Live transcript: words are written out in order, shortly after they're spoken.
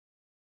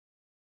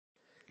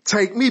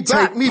Take me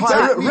back,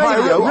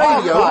 radio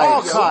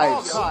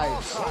archive.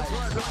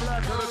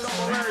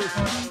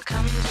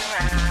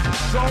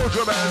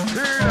 Soldier man,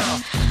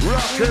 Tina,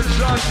 rockin'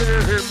 shot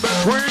in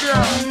between ya.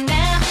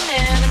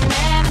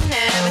 Never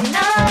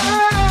know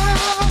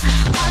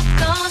what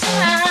goes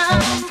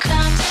around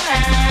comes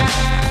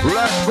around.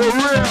 Let's for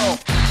real.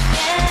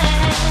 Yeah.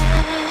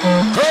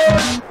 Hey.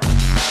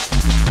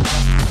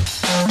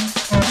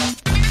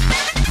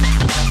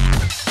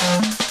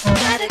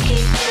 Gotta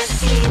keep your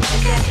team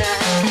together.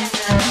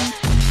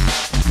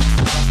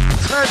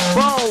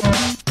 Tenfold.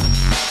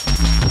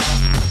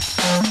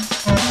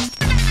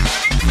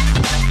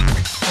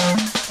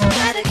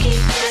 Gotta keep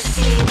your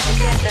team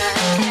together.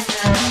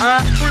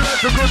 We let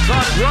the good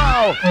times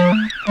wow.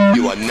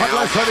 You are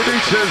now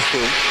listening to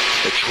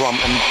the drum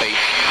and bass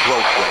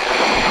program.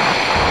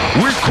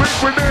 We quick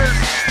with this.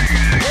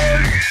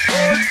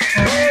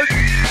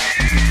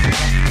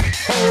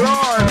 Hold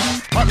on.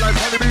 Hot like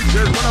honey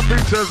beaches, when I'm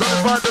beaches, on the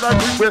vibe that I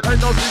creep with, ain't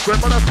no secret,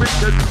 but I'm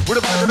speaking. With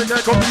a vibe that I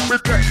can't compete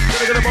with that.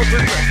 Gonna get the most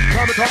respect.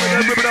 Time and time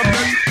again, ripping up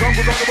that.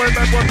 Jungle on the way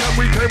back, one time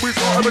we came, we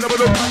saw every never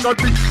look back on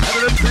me. And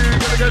then MC,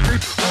 gonna get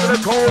deep, gonna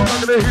get cold,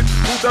 gonna hit.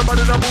 Move that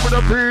body, now moving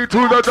up P to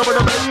the top of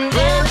the bass.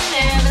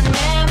 Never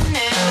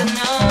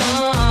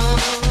know.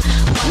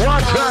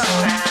 Watch out.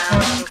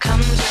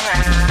 Comes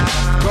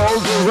around.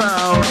 Goes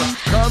around,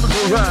 comes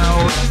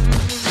around.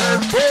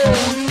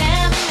 Tenfold.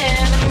 Never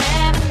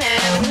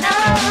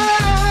know.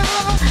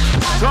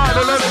 Time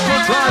to let it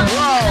good time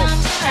wow.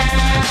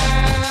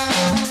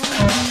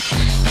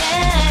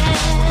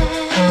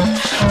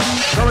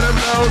 Some of them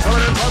know, some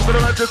of them come to the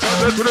right, just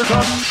touch it to the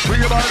top. We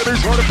about to be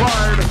sure to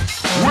find.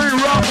 We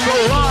rock the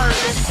line.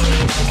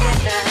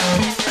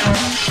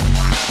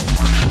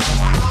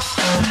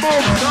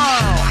 Boom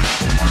style.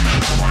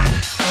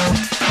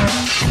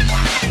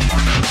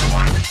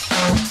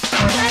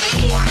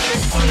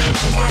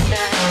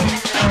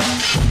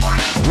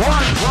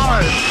 One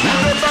line,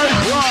 with the bass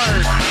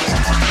line.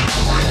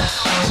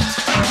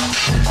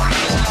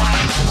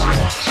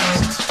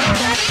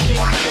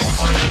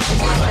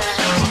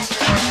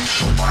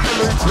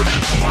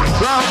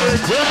 Sound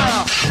it clear.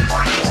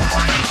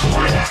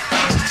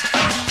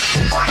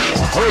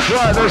 Who's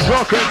right, there's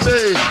rockin' me.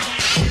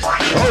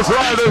 Who's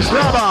right, there's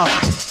Slamma.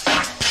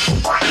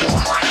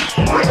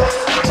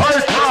 Hey,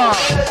 car.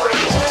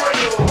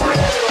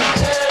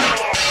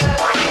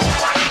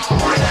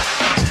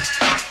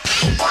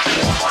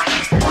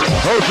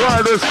 Who's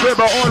right, there's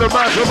Skipper on the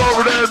back from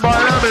over there in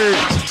Miami.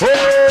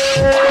 Hey!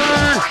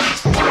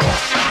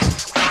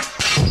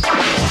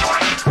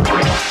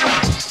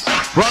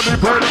 Probably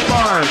play the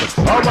mind,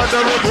 I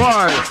wonder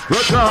why. The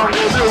jungle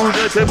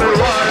music can be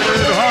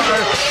riding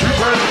high. You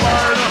play the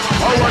mind,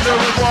 I wonder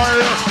why.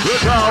 The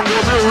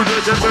jungle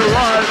music can be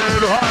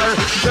riding high.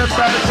 Get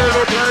back to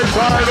the place,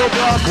 side of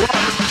block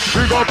one.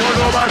 We go for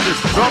no magic,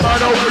 no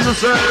matter what you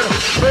say.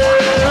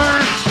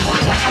 Hey!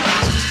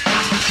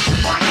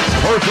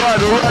 Oh, try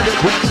to ride it.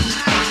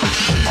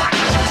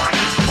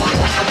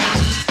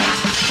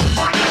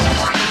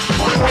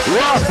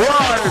 Rock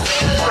ride.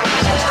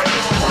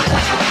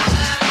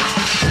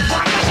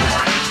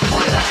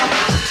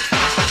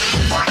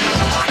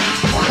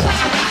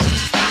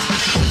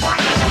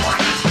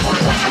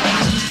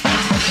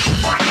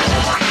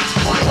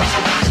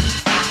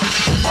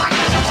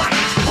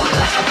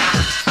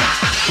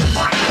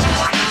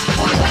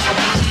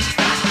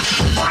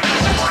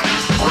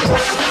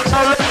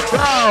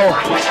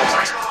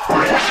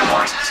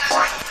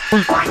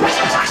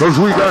 Cause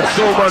we got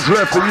so much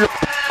left in you.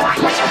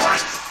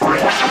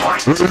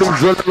 We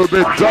lose a little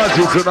bit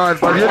dodgy tonight,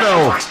 but you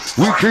know,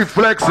 we keep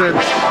flexing.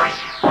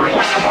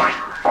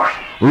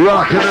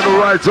 Rocking in the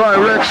right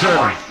direction.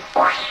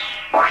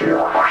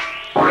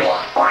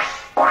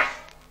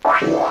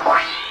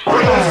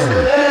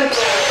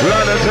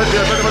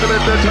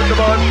 Check the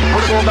ball,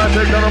 put the ball back,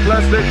 take down on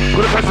plastic,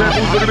 put the plastic,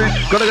 who's gonna be,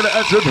 gonna get an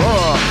action,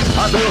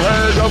 I do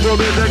head, I'm gonna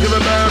be taking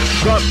the man,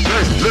 cut,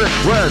 lick,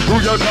 where, do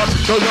your job,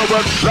 show your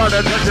work, line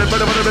attention,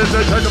 put the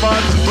business, check the ball,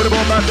 put the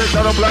ball back, take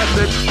down on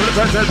plastic, put the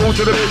plastic, who's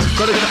gonna be,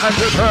 gonna get an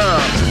action,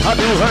 I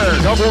do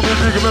head, I'm gonna be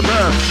taking the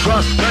man,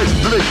 cut,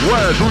 lick,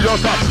 where, do your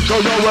job, show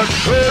your work,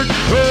 hey,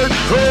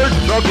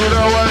 not to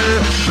the way,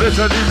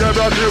 listen, DJ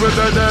Brockie with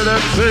the dead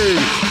MC,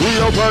 we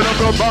open up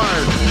the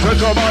mind, set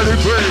your body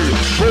free,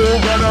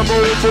 move and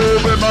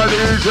move in my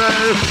DJ.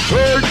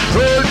 Hey,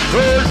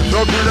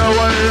 don't get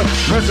away.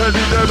 Listen,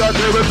 DJ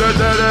Brockie with the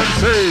dead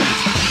MC.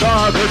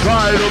 Start to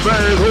try to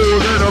make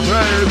who's in the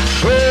place.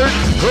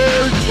 Hey,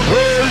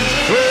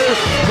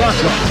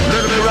 gotcha,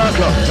 little bit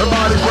rocker, the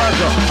body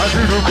rocker. I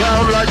see you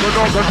ground like a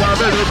northern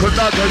diameter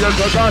conductor, yes,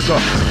 I gotcha.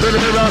 Little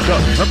bit rocker,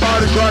 the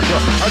body rocker.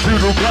 I see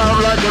you ground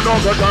like a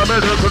northern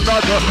diameter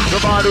conductor, the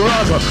body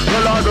rocker, the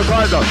larger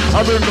sizer. I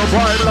bring the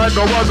prime like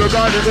the one the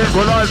guided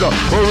equalizer.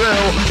 For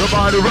real, the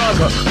body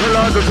rocker, the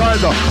larger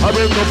sizer. I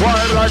bring the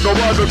prime like the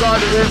one the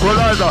guided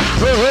equalizer.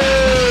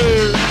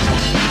 Hey!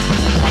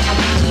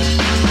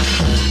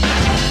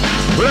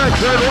 Flex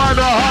and one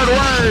the hard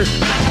way.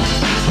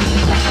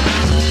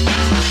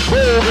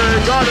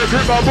 Moving, gotta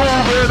keep on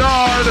moving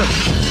on.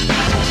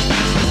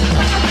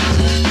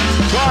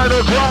 try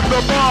to grab the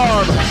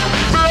bomb.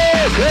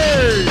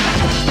 Breaking.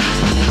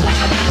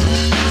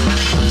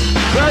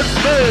 That's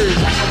me.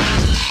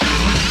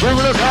 We're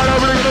gonna try to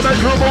bring the back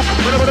room.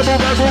 We're gonna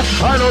move back room.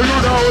 I know you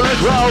know.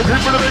 Let's roll.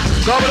 Keep it a bit.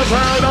 Cover the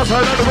pound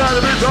outside of the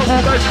ground. And don't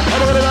move back. I'm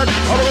gonna back.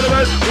 I'm gonna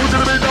back. Who's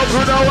gonna be no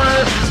through that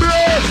way?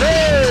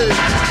 Breaking.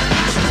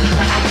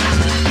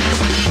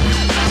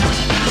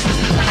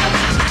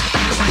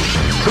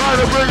 Trying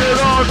to bring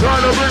it on,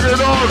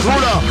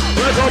 Hula.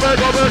 Make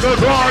a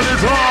grind,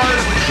 it's on.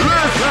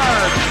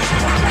 Listen.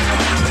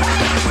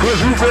 Cause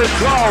you've been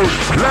told,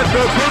 let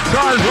the good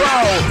times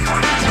roll.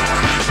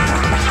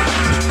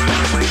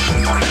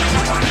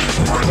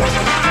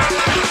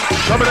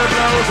 Some of them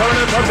now, some of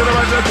them come to the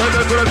right, turn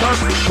them to the top.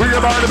 Bring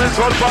your mind to be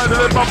short, find the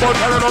lip, bump on,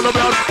 talent on the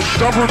block.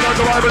 Jump who's not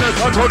the right, but it's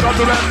hot, hold up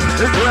the left.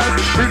 It's left,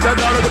 bring that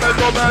down to the bed,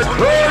 go back.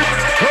 Hey,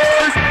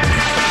 hey.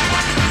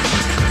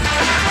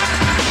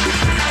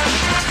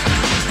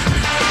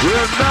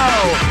 We're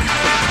now.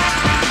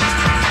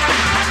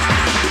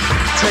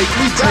 Take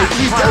me back,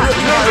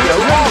 radio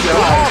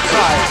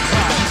archive.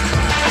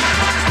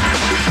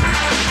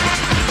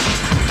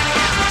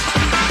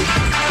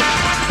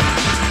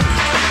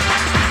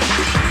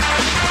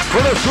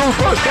 For the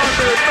Super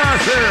Sunday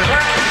Massive.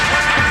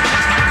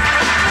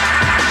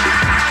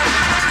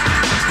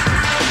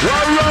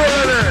 We're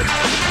rolling it.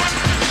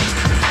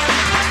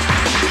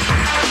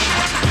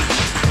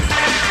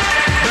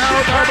 Now,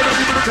 I'm going to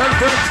leave it to 10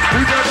 minutes. We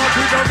got on,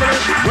 we got on.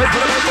 Wait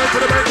for the back, wait for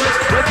the back, wait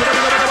for the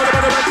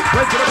back,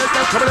 wait for the back,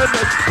 coming in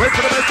next. Wait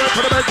for the back, wait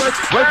for the back,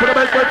 wait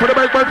for the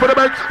back, wait for the back, wait for the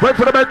back, wait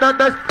for the back,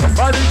 next.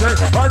 Body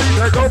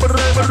check, over the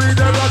name of the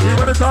DJ Brockie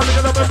when it's time to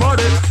get up and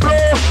party.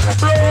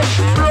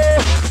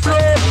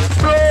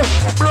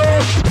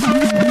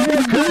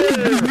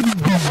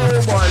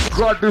 Oh my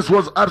God, this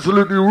was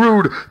absolutely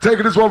rude.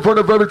 Taking this one from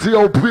the very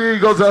TOP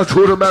goes out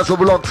to the massive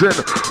locked in.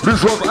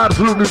 This was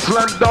absolutely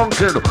slam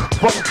dunking.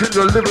 Funk in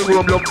your living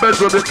room, your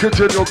bedroom, your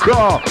kitchen, your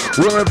car,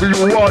 wherever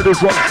you are.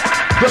 This one's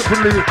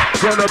definitely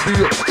gonna be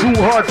too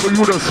hard for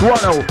you to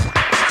swallow.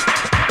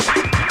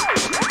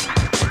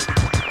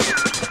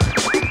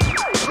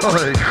 Oh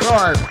my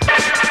God.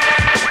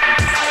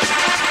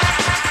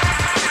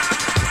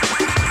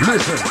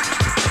 Listen.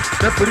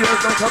 That video is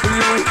not top of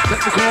you.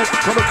 Technical,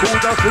 coming cool,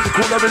 that's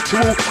physical, love it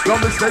too.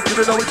 Don't mistake it,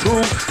 know it too.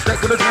 That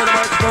could have turned the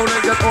microphone and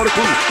get all the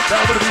cool.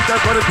 Down for the beat,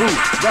 that's what it do.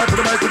 Right for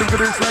the mic, with the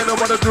good slang, know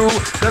what to do.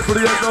 That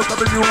video is not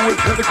top of you,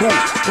 it's technical,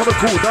 coming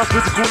cool, that's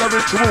physical, love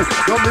it too.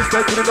 Don't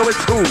mistake it, know it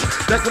too.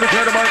 That could have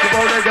turned the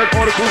microphone and get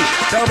all the cool.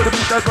 Down for the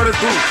beat, that's what it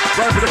do.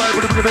 Right for the mic,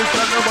 with the good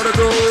slang, know what to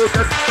do.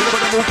 Get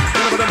about the move,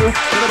 get about the move,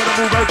 get about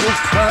the move, out too.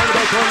 Right about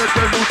the let's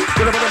get loose.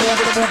 Get about the move,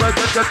 out, get about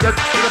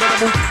the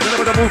move,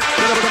 get about the move,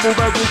 get about the move,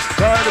 out too.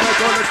 Right about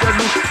let's get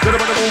loose. Get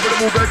up on the move, get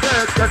up on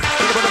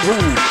the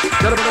move,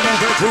 get up on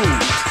the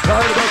move.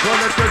 Tired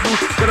about let's get loose.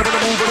 Get up on the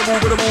move, get up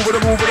on the move, get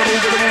up on the move.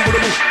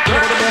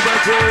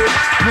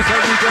 You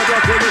said we got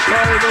rock with it,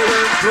 trying to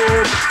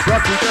improve.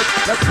 Rock to get,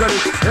 let's get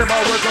it. Hear my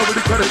words over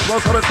the credits,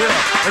 most of it there.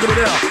 And over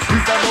there,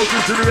 beat that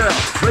motions in the air.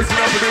 Racing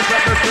up against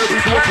that, let's get we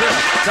do a prayer.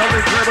 Down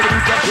in clear, but we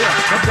jump here.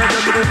 I'm standing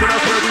in the middle,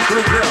 that's where we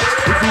could clear.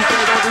 If you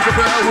say don't think of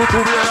air, we'll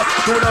do the air.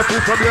 Doing our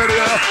feet from the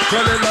air.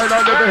 Telling line, I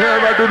never hear,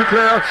 I do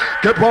declare.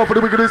 Get off for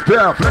the wickedest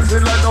pair.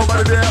 Flexing like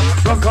nobody there.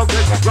 Rock out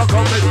it,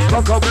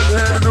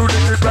 the new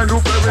liquid, brand new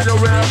flavor in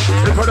your rear.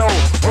 If I know,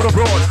 on the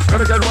broad,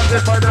 gonna get one day,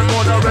 find that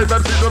more, now rave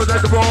MC's gonna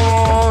take the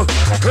ball.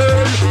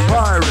 Hey,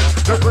 pirate,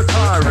 just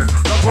retiring,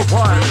 not for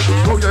pirate.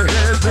 Throw your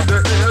hands in the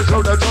air,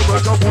 show that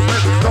double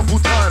man, double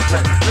time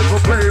play. Never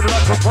play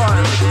like a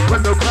pirate.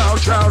 When the crowd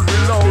shout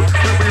reload,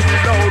 then we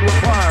reload with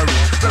pirate.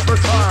 Never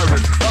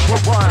retiring, not for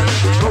pirate.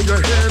 Throw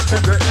your hands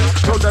in the air,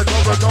 show that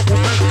double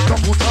man,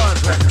 double time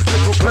play.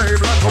 Never play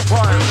like a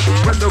pirate.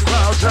 When the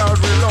crowd shout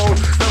reload,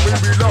 then we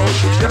reload.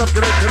 Get up,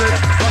 get it,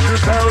 rock your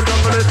sound,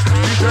 double it.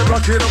 DJ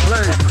Brockie the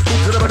play.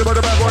 Move to the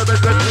bad boy,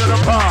 make that to the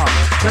bar.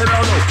 Say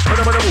down low, get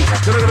a move.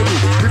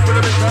 Keep with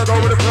the big crowd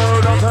over the floor,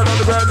 outside on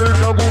the brand new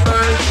jungle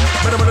bass.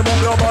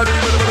 Move your body,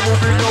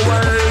 move in your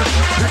ways.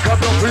 Pick up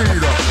your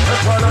feet, and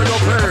follow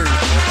your pace.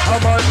 How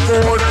much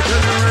more than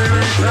can you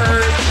really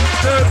take?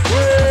 Step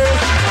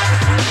close.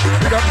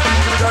 We got the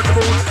beat, we got the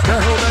mood. Get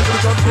home and to the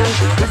jungle.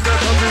 Pick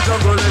that up the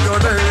jungle in your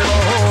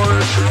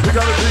neighborhood. We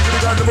got the beat, we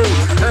got the mood.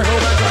 Get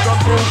home and to the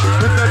jungle.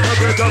 Pick that up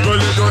the jungle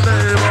in your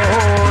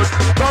neighborhood.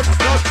 Knock,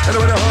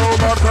 anyway the home,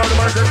 outside the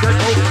mind, get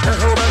home. Get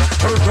home and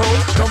to the jungle.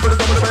 Jump in the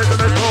bed and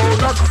let's go.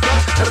 Knock,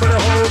 anyway the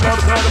home,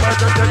 outside the mind,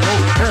 get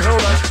home. Get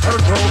home and to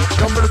the jungle.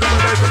 Jump in the bed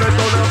and let's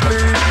go. Now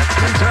please,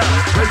 out.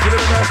 Make it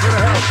in the mask in the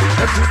house.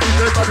 MCD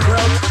dead by the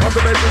crowd. I'm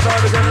the making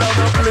side again now.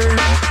 Now please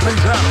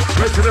out.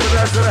 Make it in the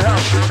mask in the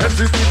house.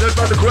 MCD dead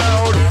by the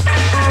crowd.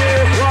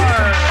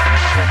 Right.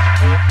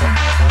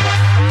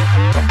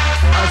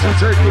 As we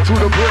take you to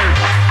the break,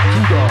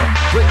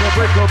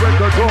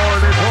 breaker,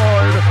 dawn is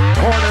on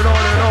and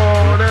on and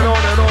on and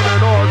on and on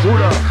and on. To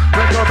the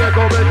breaker,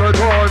 dawn is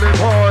on and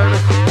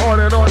on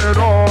and on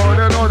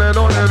and on and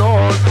on and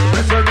on.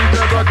 Listen, we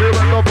just got here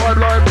with the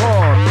pipeline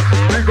bomb.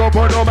 We go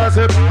for no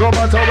massive, no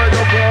matter where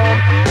you're from.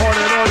 On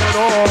and on and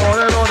on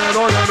and on and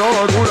on and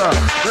on.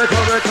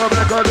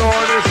 make a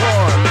door this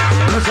one.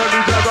 Listen to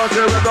the dance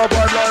here with the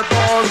bad light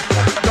on.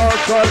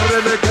 Dance on the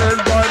licking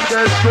band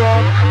get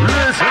strong.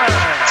 Listen.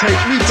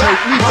 Take me back,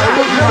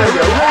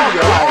 radio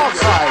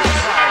archives.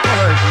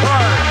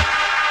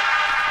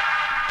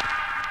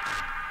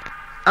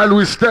 And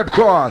we step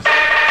cross.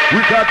 We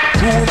got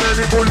too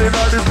many bullies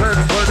on the fence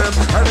for them.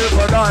 And if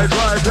I die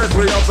right, then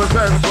we have to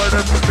send for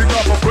them. Pick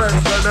up a friend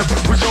for them.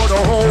 We show the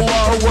whole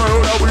wide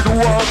world how we do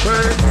our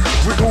thing.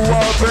 We do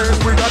our thing.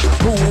 We got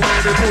too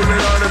many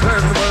bullies on the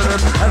fence for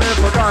them. And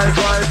if I die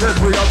right, then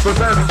we have to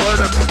send for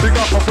them. Pick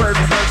up a friend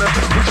for them.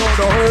 We show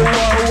the whole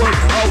wide world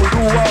how we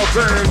do our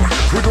thing.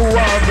 We do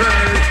our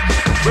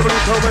thing.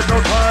 Revolution with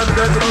no time, and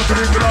then the revolution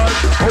is life.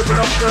 Open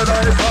up the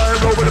night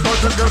time, over the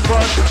buttons and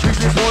front. We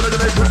keep on the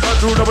nation, can't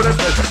do nobody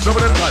else,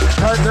 nobody else.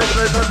 Can't take the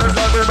nation, and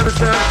time, and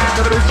understand.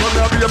 Never is from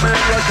now, be a man,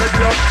 like take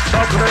it up.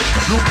 Now connect,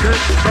 look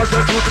it, not that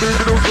you to be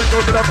the new thing,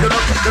 go to that, get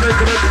up,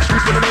 connect,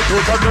 keep in the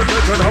mental, touch your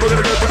attention. How we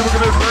gonna get, what are we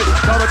gonna say?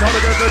 Time and time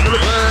again, to the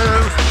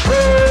plan.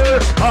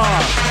 Hey, high,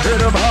 hit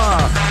him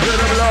high, hit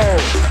him low.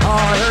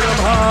 High, hit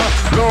him high,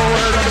 low,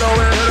 hit him low,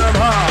 hit him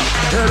high.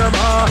 Hit him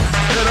high,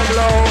 hit him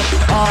low.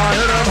 High,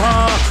 hit him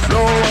high.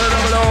 Low and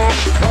low,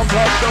 pump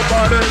up the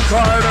body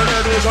inside and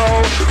let it go.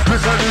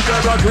 Listen to the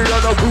Brockie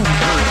and the Kool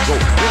Skool.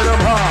 Hit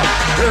him high,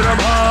 hit him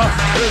high,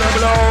 hit him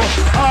low.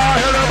 I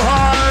hit him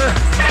high.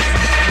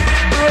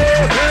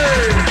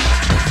 Okay.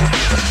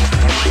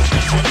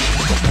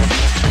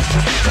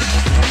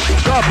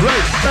 Top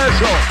plate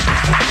special.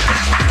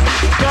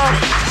 Top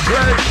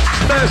plate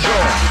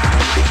special.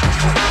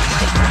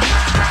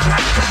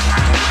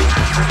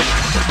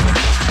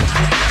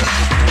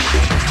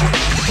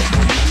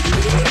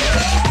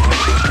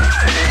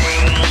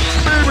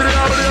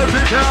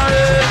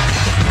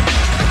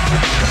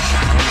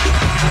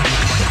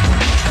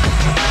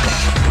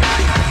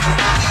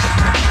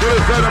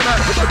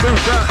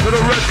 To the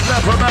red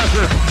snapper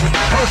massive.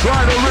 I'll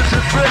try the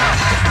Richard Fair.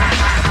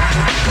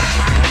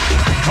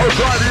 I'll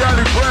try the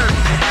alley friend.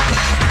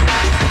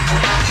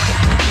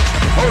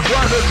 I'll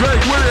try the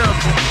Drake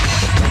Williams.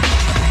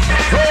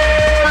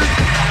 Hey!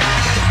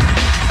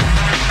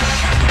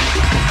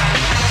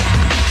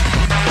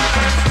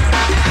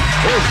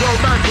 Also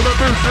back to the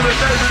boost to the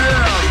David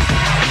Young.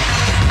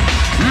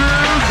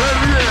 Years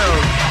and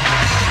years.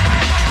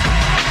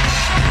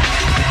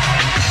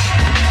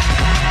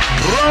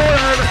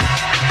 Rolling.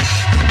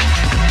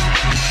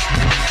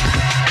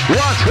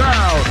 Watch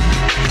out.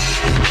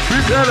 Be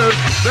jealous.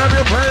 Never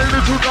you're playing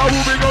the truth. Now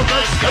moving on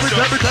next. Every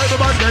time we take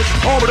the back next.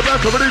 Over the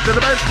best of it to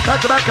the bench.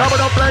 Back to back coming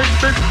up playing.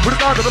 Big. Put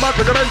it down to the back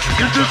of the bench.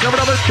 You just coming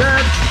up and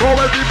can.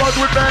 Always be buzzed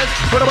with bands.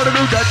 Put up on the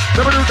new jack.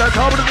 Never knew that.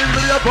 How many things to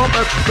be up from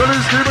us. So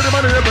this is keeping the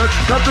money in us.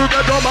 Time to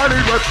get on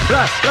money. But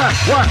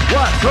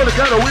what? So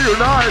together we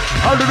unite.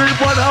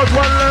 Underneath one house,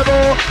 one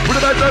level. With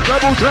the best of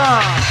double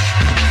time.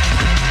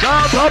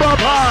 Jump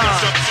up high.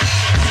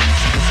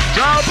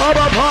 Jump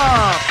up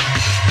high.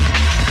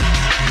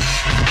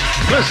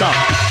 Pressure.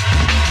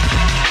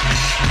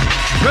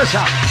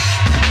 Pressure.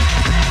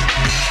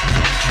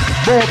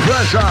 More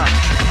pressure.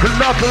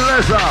 Nothing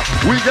lesser.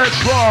 We get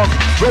strong.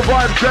 The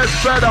vibe gets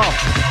better.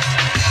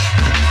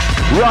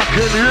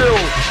 Rockin' you.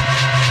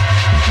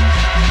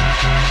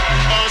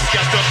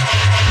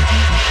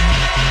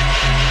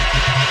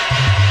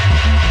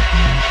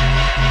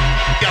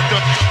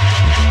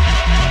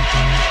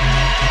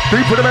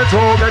 Deep in the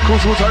mental, get Kool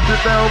Skool, touch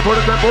it down for the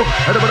tempo.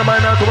 And over the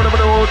mind now, to whatever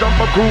the whole jump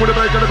up cool with the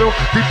break in the bill.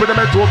 Deep in the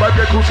mental, vibe,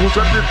 get Kool Skool,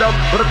 touch it down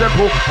for the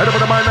tempo. And over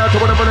the mind now, to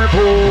whatever the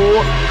tempo.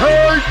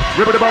 Hey!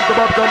 Ribbon the bump, the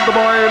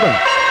vibe.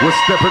 We're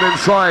stepping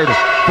inside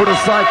for the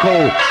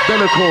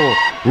psychedelical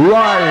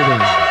ride.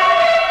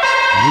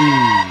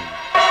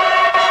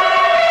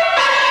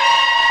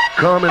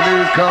 Coming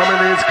is coming,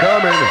 it's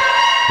coming.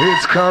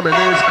 It's coming,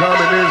 it's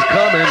coming, it's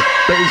coming.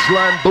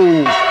 Baseline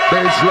boom,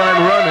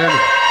 baseline running.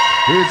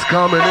 It's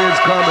coming, it's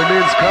coming,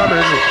 it's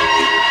coming.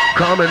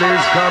 Coming,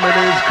 it's coming,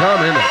 it's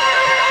coming.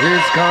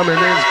 It's coming,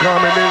 it's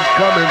coming, it's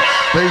coming.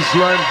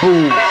 Baseline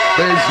boom,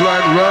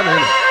 baseline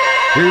running.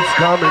 It's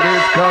coming,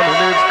 it's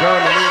coming, it's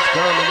coming, it's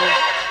coming.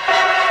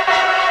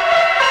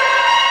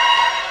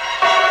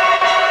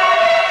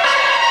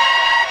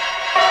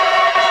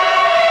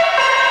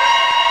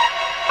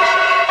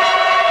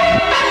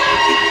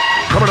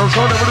 Coming on,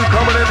 son, everybody's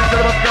coming in,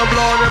 instead of up,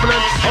 blowing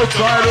everything.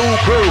 Outside, all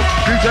crew.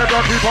 DJ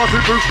Brockie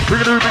passing through.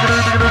 Bigga-doo the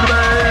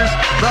bass.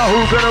 Now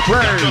who's in a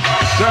place?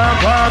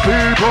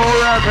 Champagne people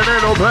rapping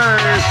in a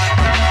place.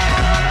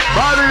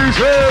 Bodies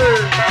here.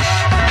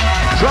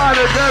 Trying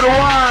to get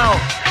wild.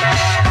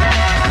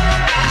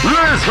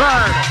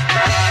 Listen.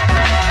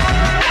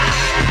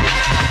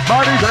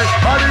 Bodies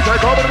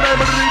take over the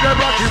name of the DJ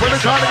Brockie. When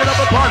it's trying to get up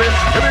a party,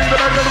 it means the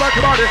back of the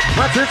rocky body.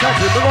 That's it,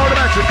 taxi, bring on the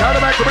action, kind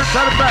of back to its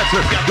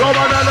satisfaction. Go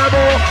on that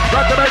level,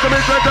 got to make them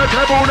into the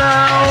table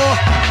now.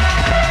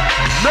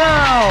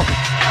 Now,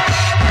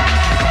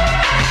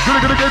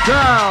 gonna get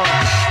down.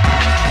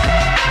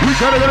 We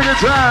gonna get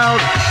down.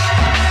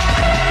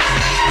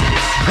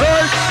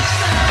 Hey,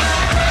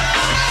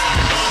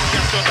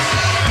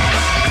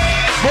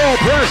 more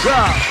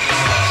pressure.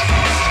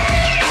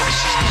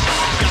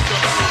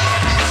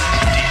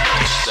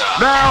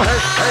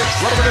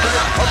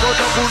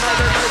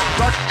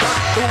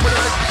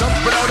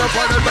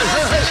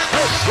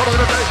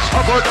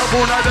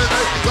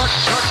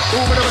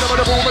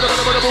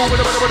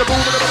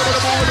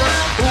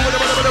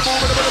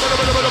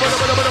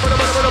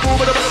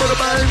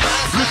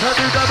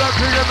 are the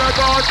king in the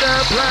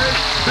goddamn place.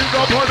 Think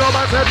up on no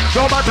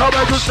matter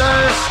where you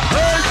stay.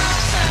 Hey!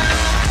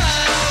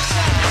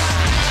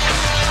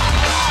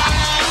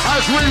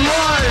 As we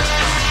ride,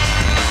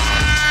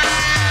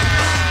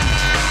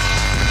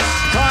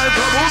 time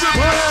for movie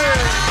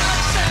play.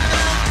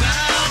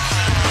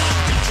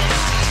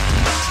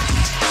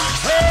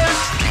 Hey!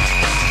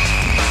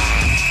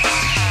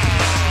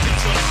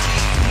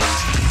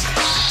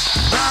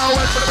 Now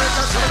wait for the big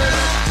man,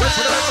 wait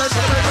for the big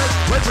man,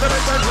 wait for the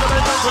big man, wait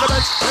for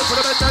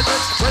the big man,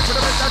 wait for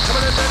the big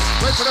man,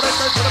 wait for the big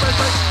man, wait for the big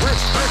man, wait for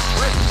the big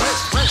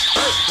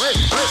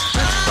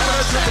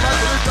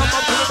man, jump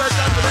up to the bed,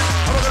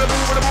 I'm gonna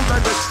move with a move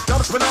like this.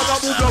 Jump spin out,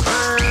 I'll move your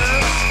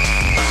pants.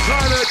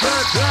 Try to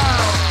get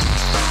down.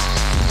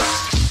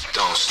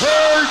 Don't stop.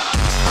 Hey!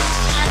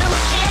 I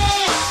don't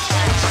care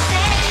what you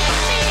say to me.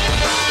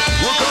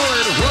 We're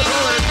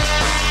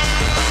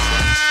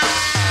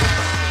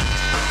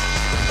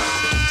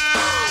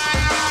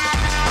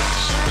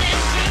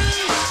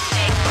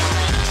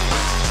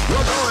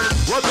going.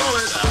 We're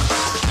going.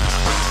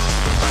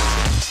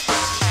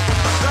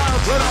 Down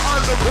to the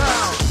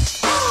underground.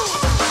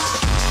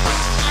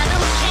 I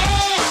don't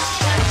care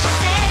what you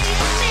say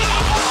to me.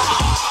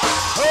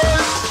 Hey!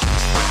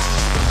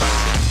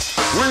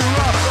 We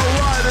rock the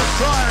ride in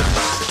time.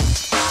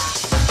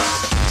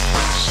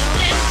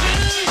 Shooting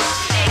through,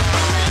 make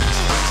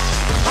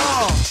me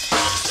move.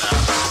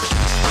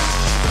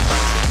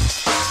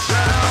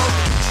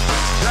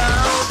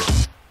 Down.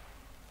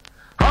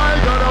 I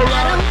gotta I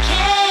ride. don't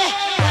care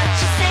what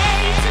you say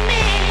to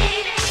me.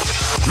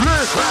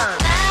 Listen.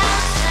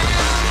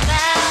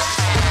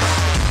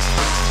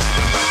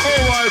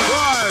 Oh my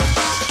God.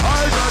 I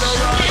gotta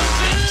ride.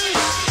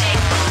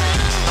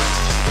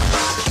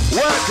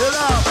 Work it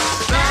up.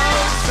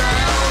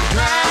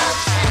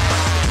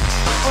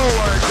 Oh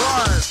my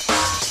God.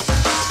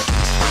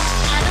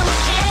 I don't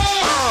care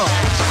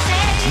what you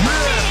say to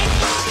me.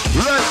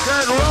 Let's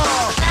get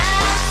raw.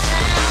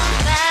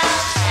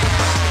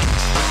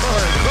 Oh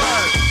my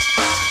God.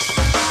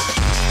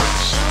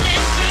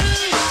 Shooting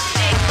through,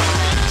 make me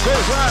move.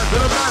 Goes right to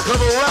the back of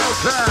the round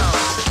town.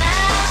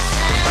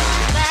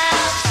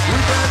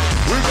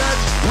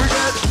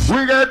 We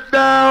get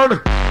down. I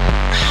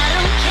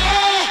don't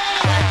care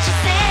what you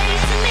say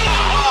to me.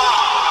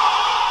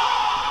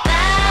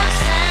 Bow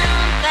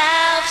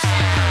sound.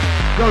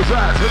 Goes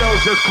out to those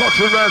just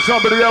clutching around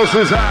somebody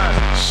else's ass.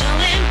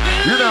 Showing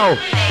through, You know,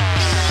 make me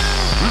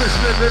move.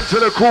 listening into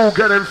the cool,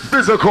 getting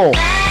physical.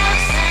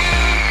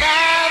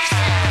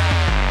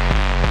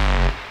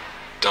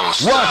 Don't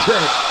stop. Watch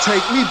it.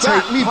 Take me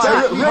back.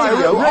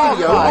 Radio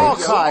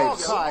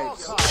archives.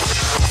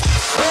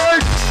 Hey!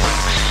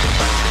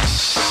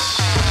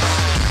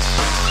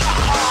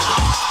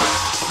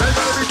 They're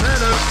gonna be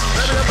painted.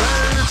 Maybe a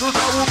pain is who's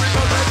I will be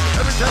content.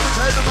 Every time we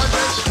take the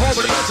Monday,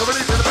 over the best of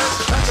release in the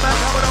best. Back to back,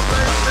 how it up,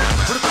 play.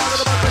 Put it down to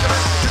the back of the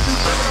best. Get you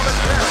seven of it,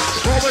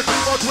 yeah. Always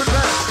keep on twin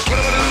best.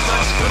 Whatever it is,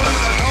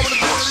 how it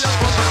is, the young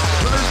one.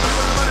 Release me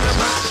with the money in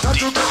best. Not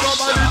to get on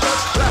my lead,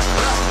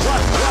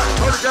 but what?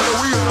 Go together,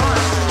 we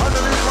unite.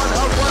 Underneath one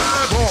house, one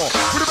level.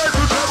 Put it back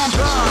to treble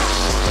time.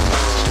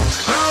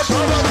 Now,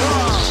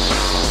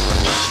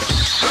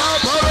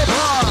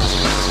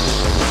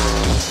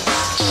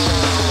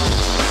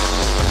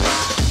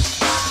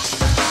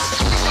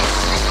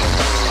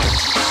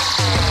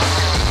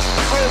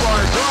 oh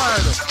my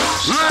God!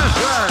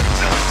 Listen!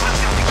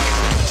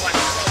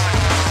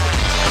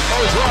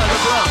 Oh, it's right,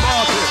 it's that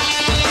market.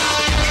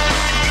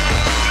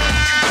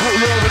 Put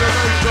you over the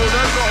base, so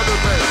that's not the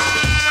base.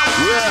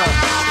 Yeah.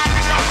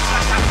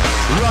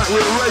 Right,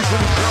 we're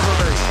racing each other,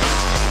 mate.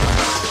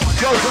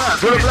 Go back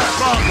to the black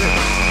market.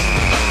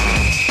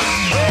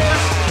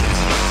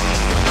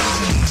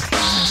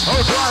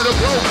 Oh, try the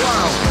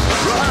profile.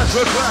 Rehearse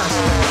the track.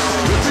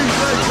 The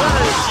DJ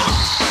plays.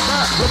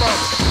 Maximum.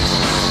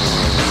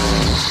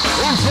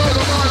 Who's for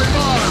the money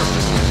man?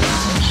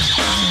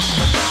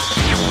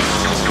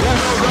 One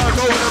more round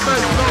over the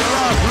base, no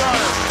last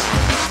line.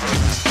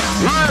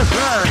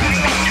 Listen.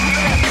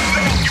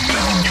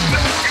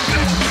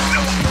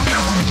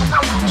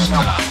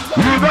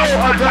 You know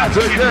I got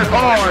to get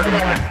hard.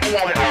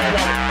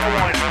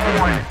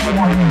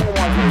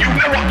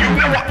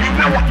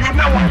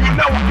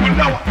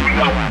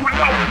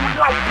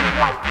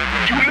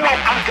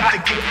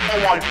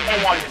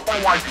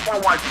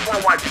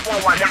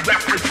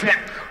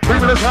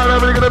 Bring me the sound,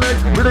 everything gonna make.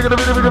 We're gonna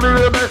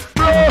make.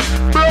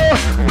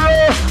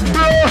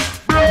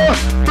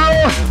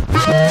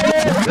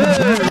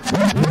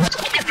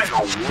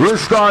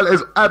 This style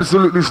is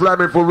absolutely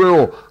slamming for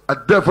real. A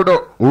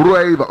definite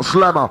rave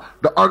slammer.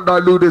 The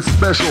undiluted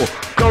special.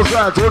 Goes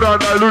out to the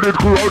undiluted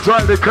crew.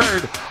 Outside the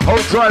Kane.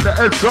 Outside the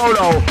Ed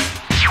Solo.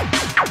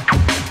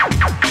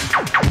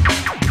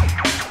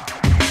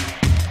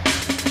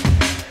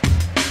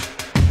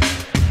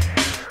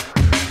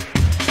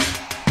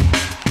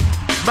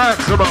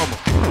 maximum.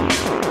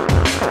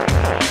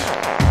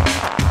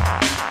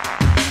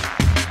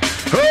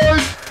 Hey!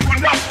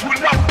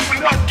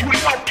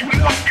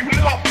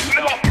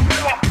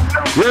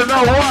 You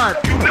know what?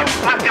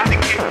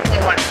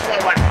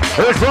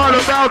 It's all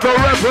about the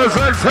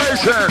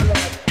representation.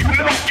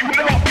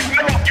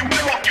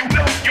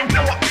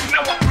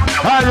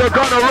 How you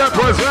gonna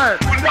represent?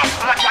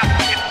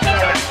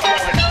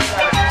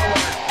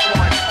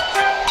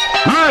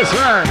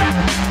 Listen.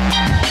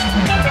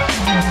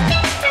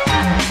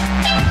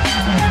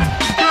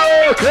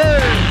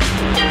 Okay.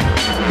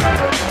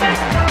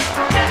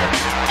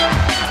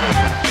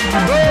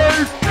 Hey.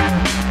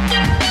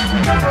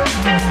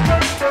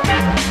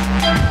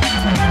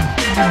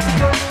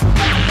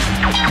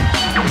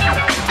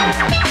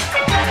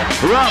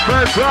 Rock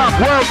and rock,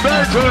 well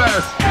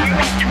dangerous.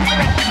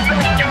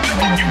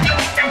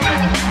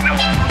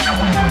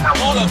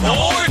 All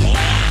aboard!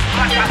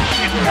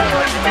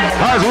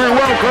 As we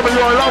welcome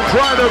you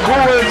alongside the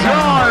Kool is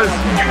yours.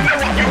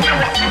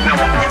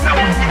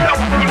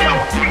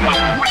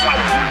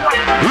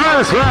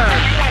 Listen.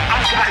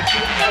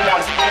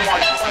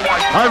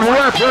 And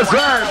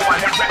represent.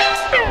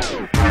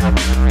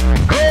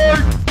 Hey!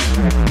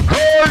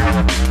 Hey!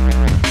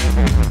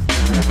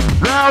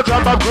 Now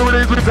jump up, cool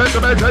it, we take the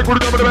make, take good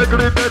number to make it,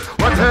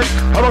 what take,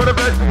 I'm gonna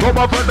make, go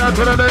up and down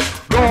to the neck,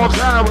 north,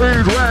 south,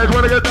 east, west,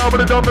 wanna get down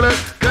with the dump in it,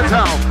 get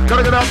down,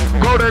 gotta get up,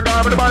 go there,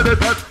 I'm in the mind,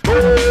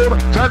 boom,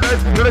 chant it,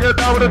 gonna get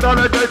down with the down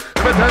like that,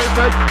 imitate,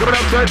 make, give it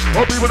up, straight,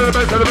 all people in the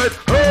base of the bed,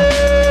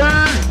 hey,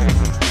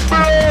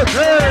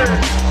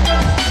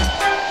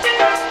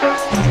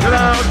 get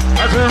out,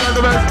 as we run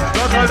the bed,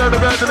 not hide on the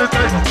bed in the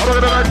day, I'm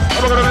gonna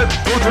make,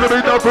 go to the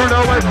beat, don't burn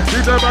away,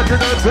 beat them back in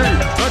the sea,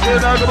 back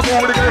in now, gonna go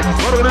with the game,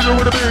 what are we gonna do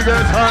with the big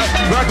ass high,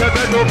 back at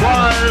that no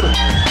vibe,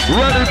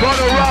 ready for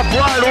the rock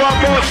ride, one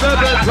more step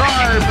at a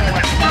time,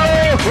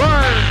 oh,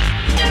 right.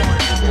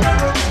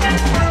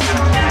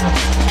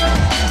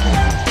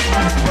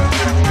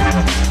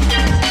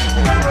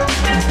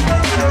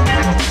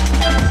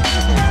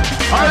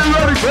 Are you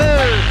ready,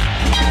 babe?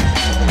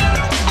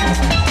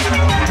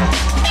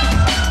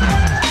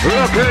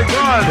 Looking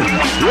good,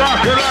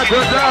 rocking like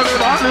we're down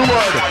in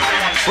Hollywood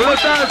with a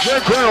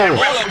dancing crew.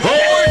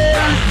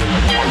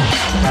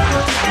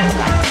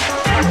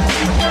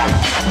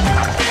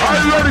 Are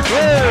you ready,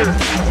 babe?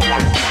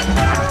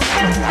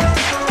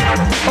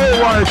 Oh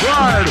my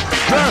God,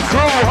 that's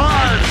so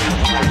hard.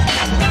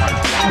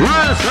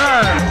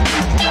 Listen,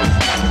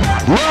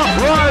 rock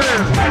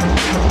riding.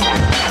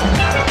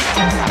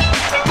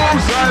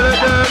 Both side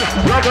again,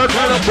 rubber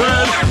to the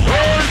bed.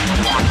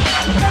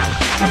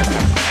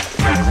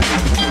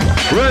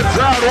 Rinse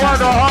out one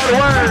the hard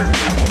way.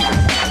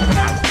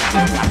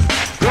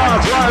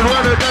 God's right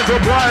when it gets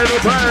applied to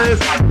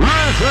pace.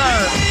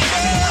 Listen.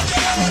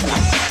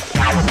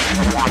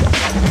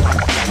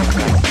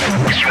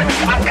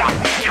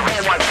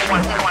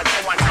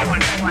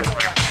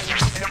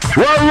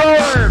 We're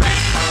rolling.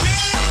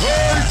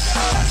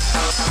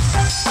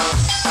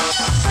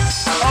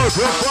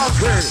 Ultra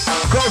funky.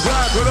 Goes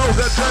out to those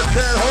that just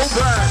can't hold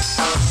back.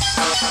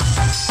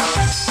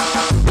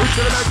 Who's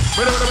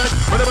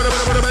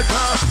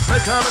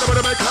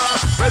gonna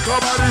make our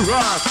body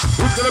rock?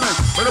 Who's gonna make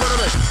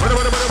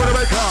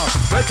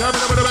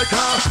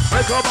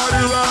our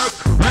body rock?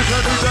 We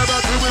can do that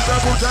back with the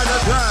Wu-Tang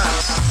attack.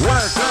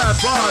 Where's that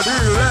body?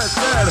 Let's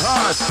get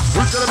hot.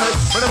 Who's gonna make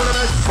our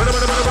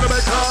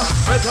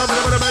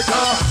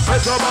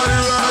body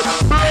rock?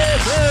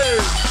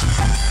 Breaking!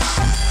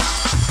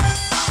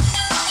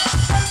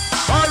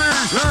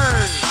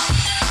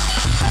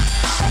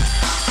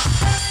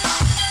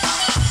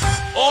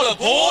 All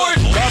aboard!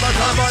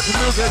 Time back to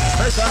music.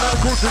 Hey, time out,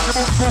 cool kick,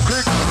 move, cool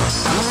kick.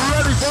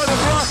 Ready for the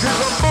Rockies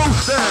of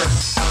boosted.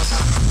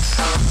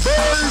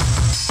 Boys.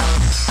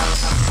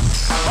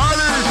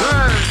 Holly's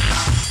hand.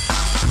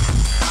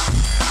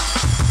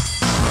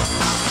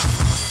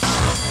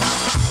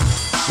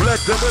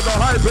 Collected with the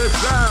high-pitch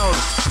sound.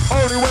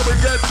 Only when we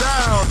get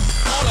down.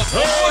 All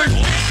aboard!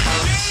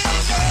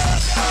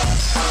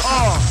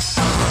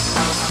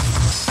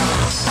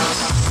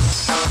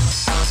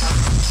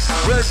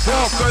 Red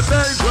fork the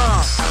danger.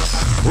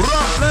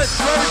 Rough next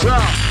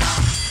ranger.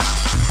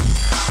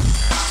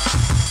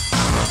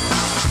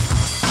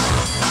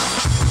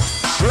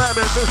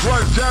 Slammin', this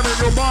one's jamming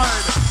your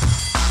mind.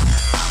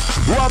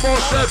 One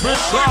more step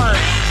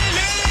inside.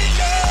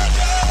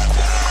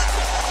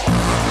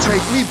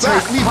 Take me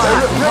back,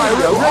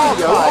 radio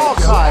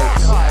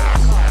archives.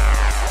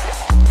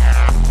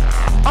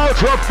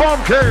 Ultra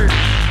funky.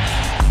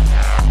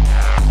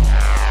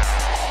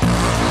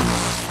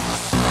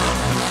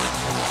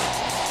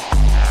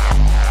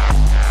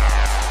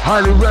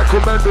 Highly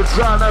recommended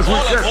sound as we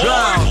get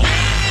down.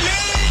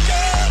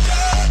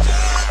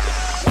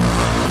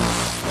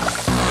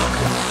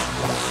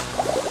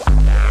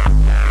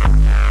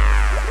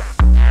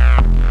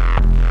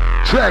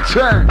 Check.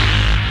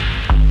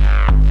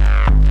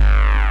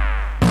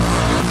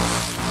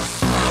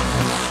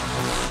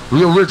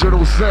 The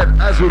original set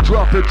as we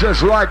drop it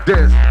just like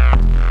this.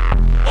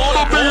 All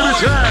aboard!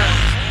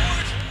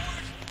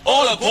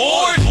 All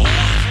aboard!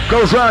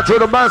 Goes round to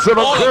the massive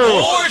and All cool.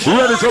 aboard.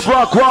 Ready to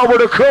rock wild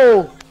with a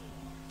cool.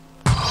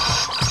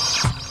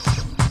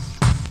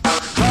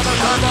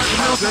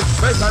 Music,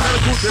 bass and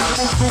acoustic, the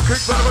move through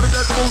kicks, whenever they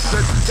get the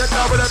movement. Get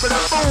down with everything,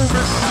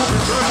 moving,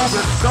 moving,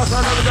 moving. That's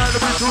how the band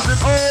will be choosing.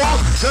 All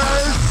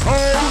day.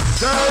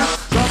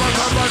 Come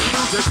on,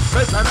 music,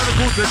 bass and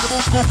acoustic, the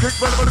move through kicks,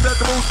 whenever they get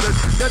the movement.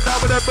 Get down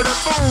with everything,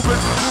 moving,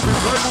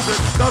 moving.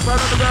 That's how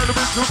the band will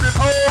be choosing.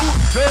 All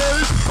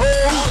day.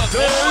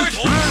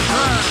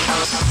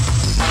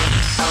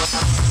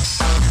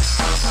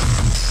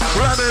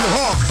 Slammin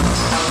Hawk.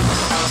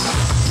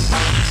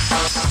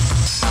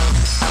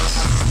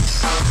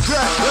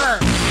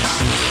 Track.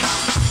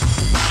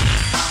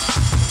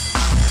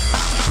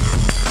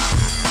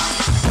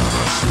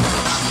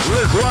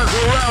 This one's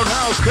a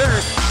roundhouse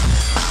kick.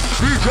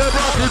 DJ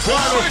Brockie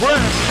final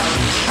friend.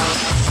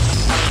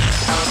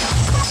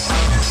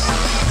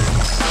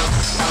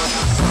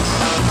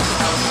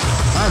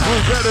 As we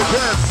get it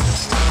in,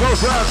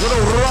 goes out to the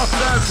rough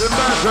dancing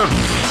massive.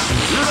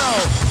 You know,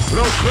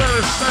 those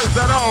clearing space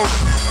that own.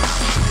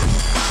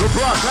 The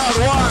block out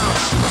wild.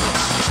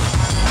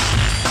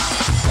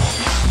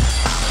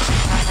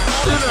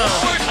 You know.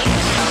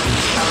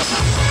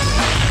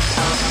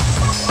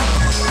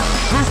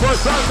 Super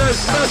Sunday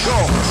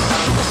special.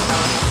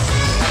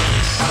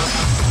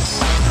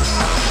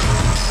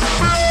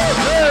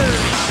 Okay.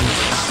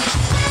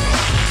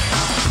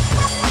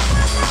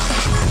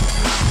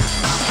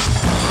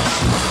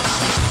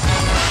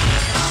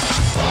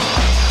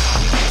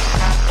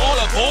 All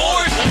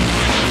aboard!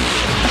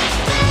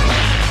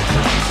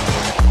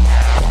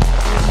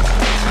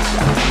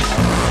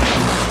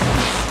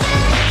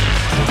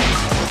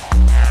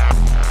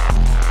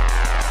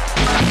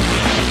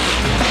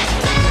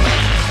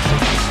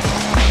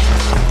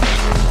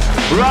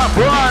 Rock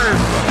Rise.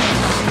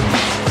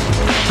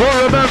 So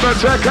remember,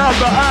 check out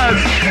the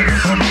ads.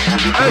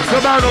 X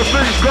amount of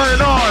things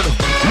going on.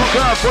 Look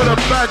out for the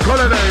bank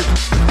holidays.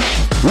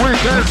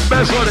 Weekend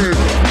specialties.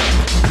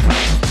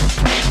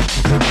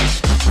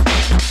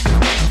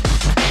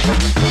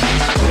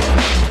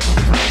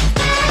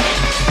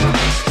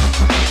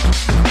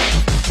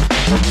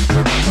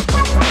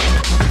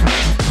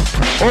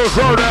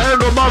 Also the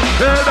end of month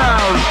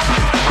teardown.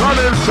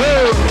 Coming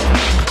soon.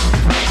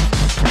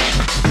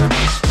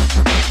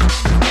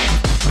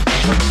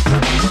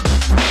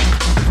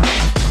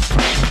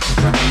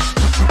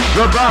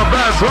 The brown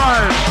bass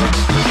line.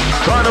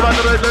 Trying to run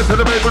the race, listen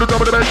to me, put it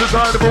over the bass, it's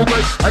time to move away.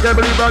 I can't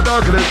believe I'm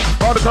darkening.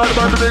 All the time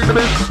about the things to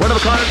me. One of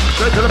a kind,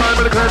 say to the mind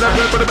with the kind that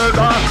fit for the bed.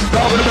 Down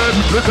with the bed,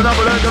 listen up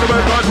with the angle of the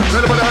bed.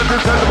 Tell them what the hand is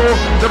sensible.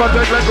 Never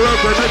take like a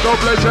rope, make no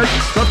play check.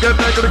 Some get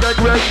back to the gang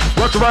great.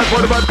 Watch the right for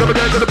the bump, come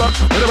again to the bump.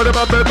 Hit it with the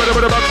bump, hit it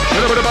with the bump,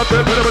 hit it with the bump,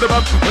 hit it with the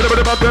bump, hit it with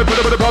the bump, hit it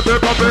with the bump, hit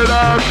it with the bump, hit it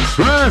out.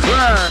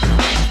 Listen.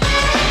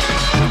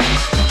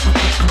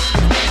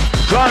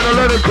 Trying to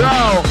let it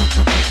go.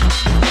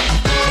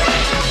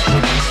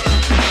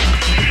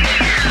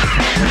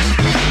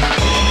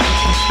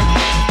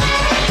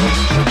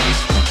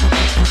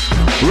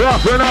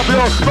 Roughing up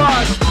your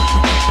spot.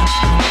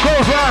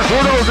 Goes out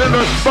for those in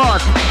the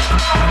spot.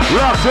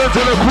 Rocks into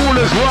the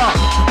coolest rock.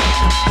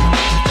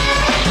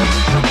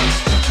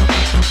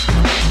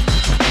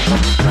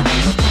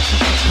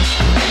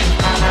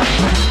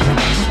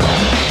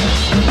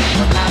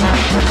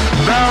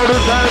 Now the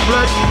time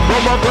flex,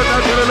 come up with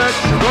that to the next.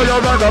 Go your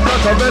rock up,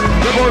 block of it.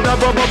 You hold that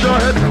bump up your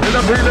head. In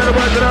the feeling of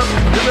waking up.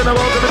 You're gonna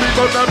walk in the beat,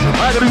 both up.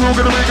 I gotta you,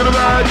 gonna make it a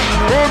ride.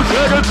 Boom,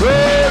 second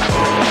trip.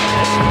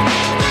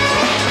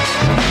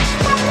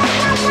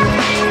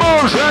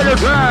 Boom, second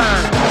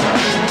time.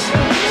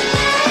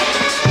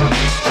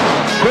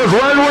 Cause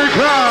when we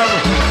come,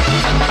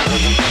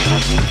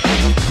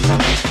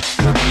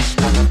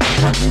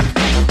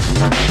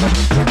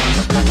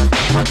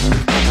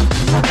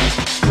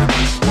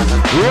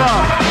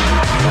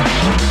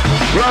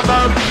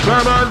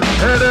 German,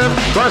 hit him,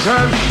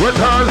 Russian,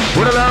 return,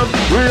 with a lamp,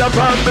 we have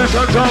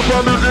ambition, jump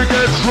from music,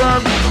 get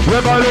strong,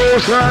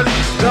 revolution,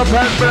 jump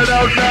and spread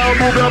out now,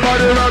 move your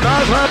body around,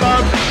 as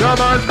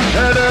German,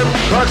 hit him,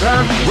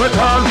 Russian,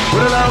 return,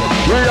 with a lamp,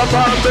 we have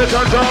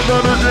ambition, jump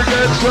from music,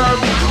 get strong,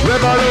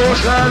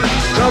 revolution,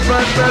 jump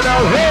and spread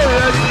out, hey,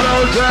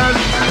 explosion,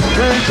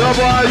 teach a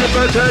boy, you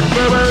can take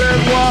me where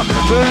it was,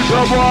 teach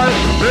a boy,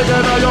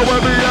 begin on your way,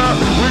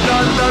 we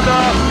got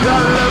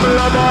level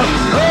of us,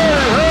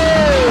 hey,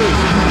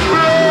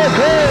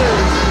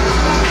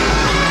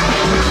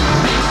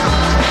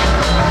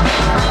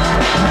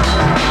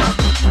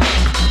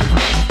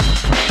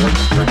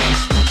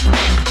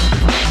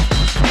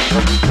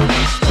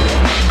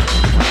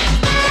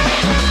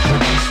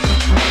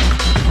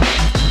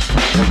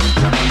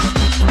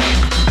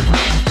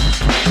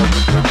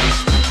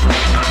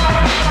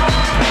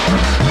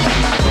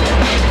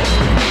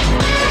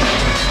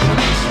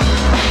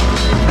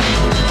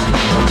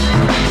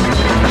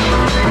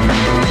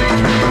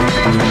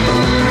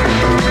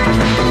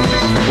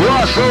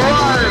 Rush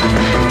arrive.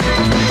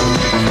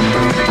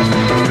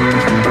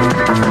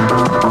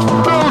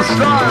 No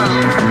style.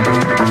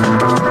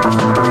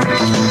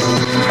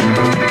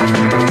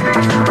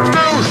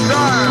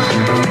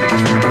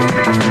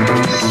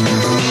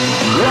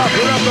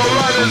 You have to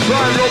run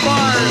inside your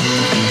mind.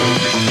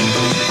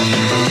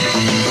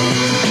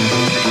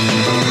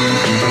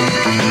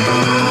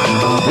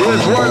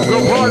 This one's the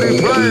party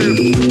play.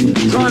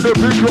 Time to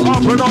pick you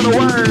up and on the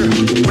way.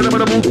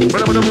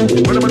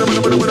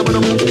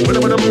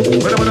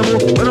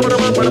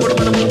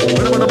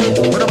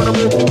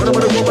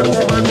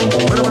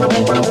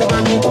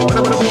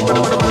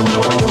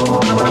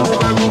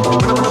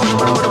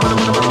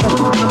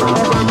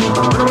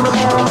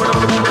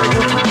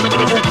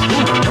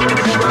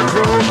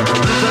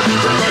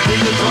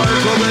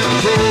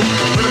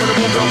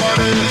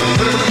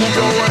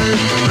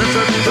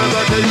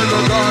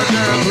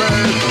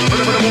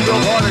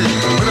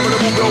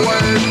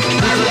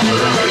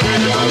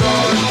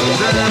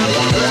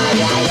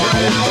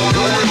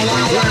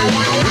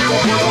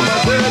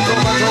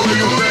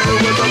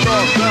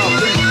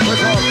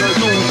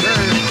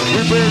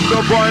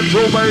 Trying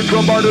to make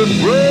somebody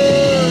free.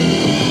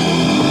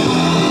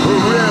 For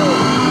real.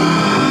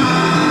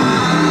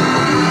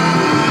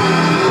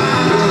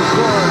 Feels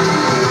good.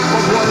 My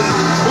boys,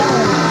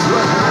 boom,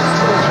 rapid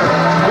explosion.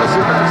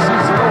 Listen, that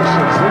season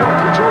oceans. The one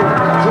control.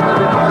 So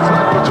many guys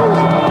like the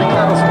chosen. We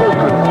kind of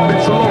spoken.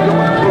 It's a longer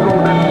man for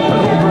rolling. And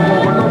hoping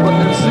for another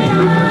and see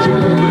the future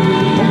moving.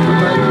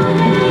 Moving like,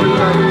 moving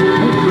like,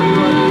 moving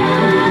like.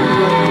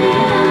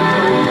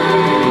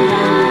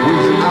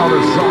 Who's out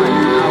of sight,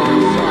 out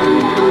of sight.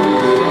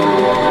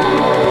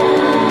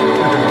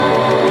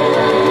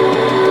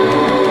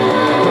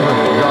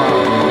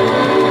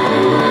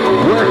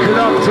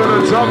 To the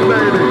top,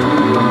 lady.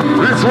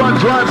 This one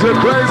drives you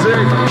crazy.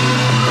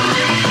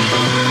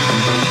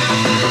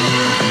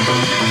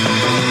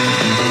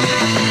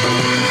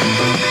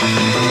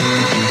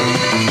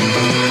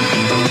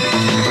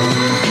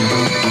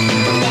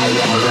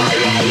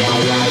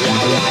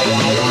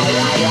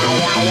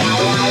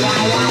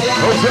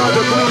 Outside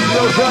the blues,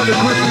 outside the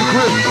crispy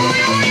crisp.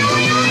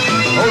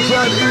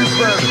 Outside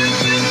Eastman.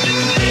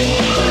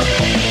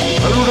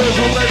 And who knows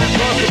what made it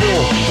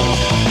possible?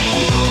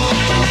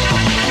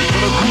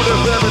 The Kool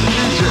FM in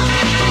Egypt.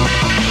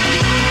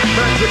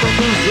 Maximum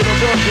boost to the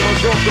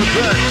documents off the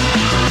track.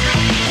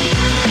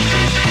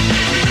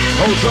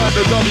 Outside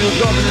the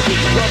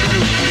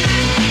www.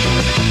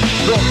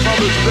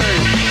 Mother's Day.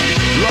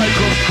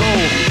 Lycos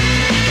Code.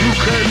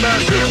 UK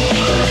Massive.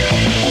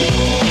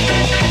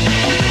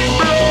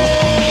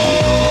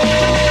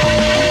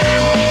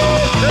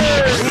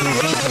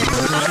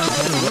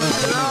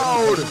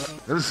 Loud.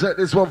 And set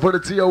this one for the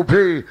TOP.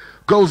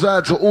 Goes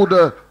out to all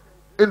the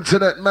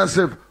internet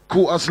massive.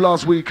 Caught us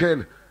last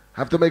weekend.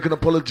 Have to make an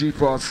apology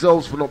for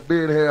ourselves for not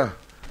being here.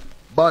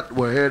 But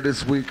we're here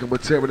this week and we're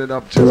tearing it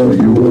up just for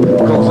you.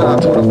 Goes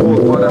out to the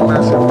fourth one and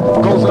massive.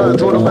 Goes out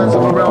to the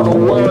massive around the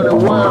world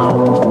and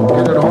wow.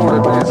 Get it hold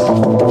of this.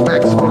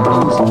 Maximum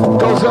blues.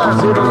 Goes out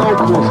to the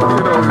locals,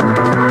 you know.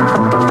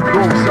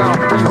 North, south,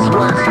 east,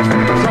 west.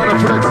 Trying to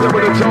flex them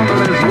with the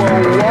jungle is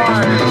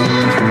worldwide.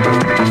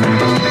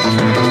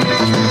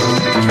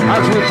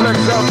 As we flex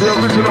out the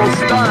original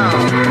style.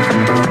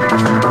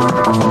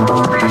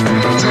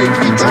 Take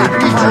me to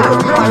the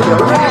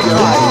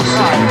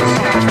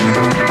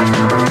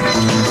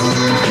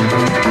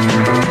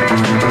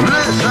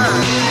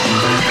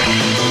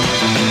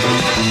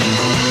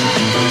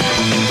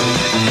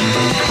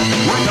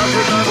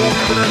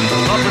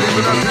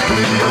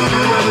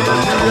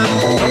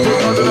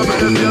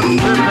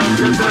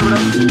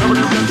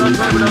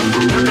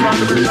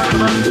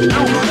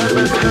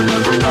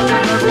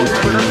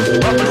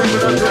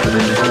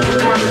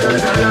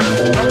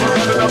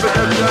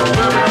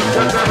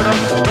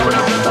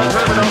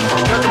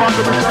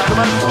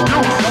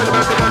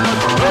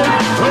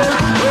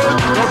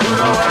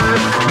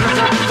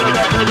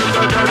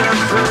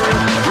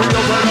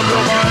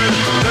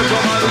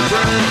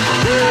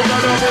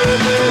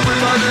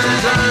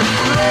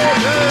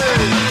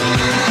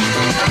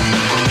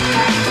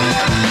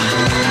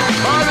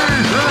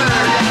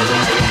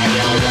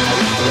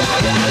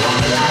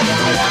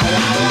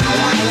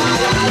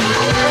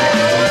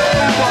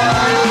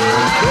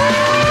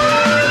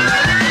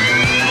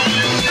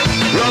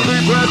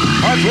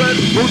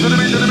Move to the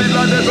beat,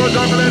 like this, so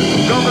juggling,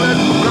 juggling.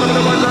 Gonna be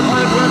the ones that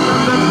find where I'm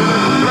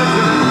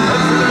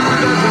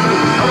excellent,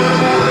 I wanna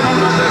move it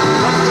like this.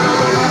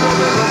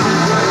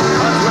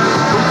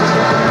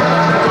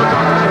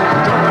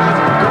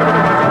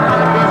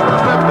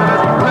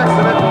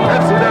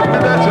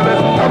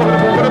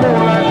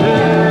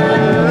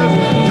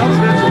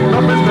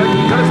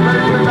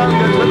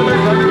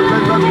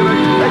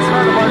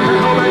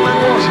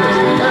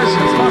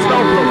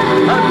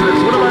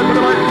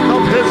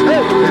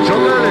 It's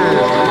your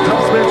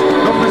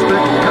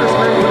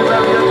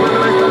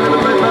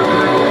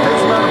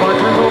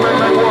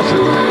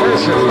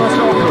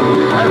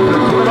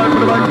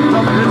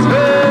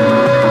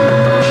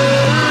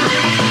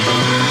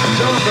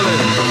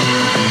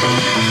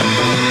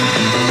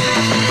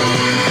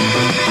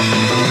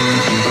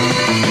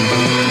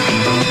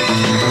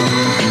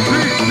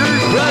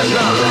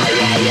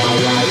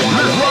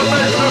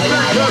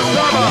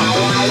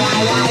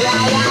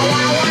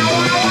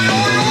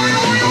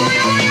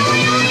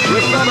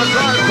the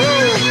time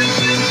through.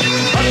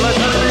 That's like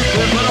that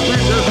pieces, when I'm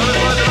pieces, when it's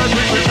right that I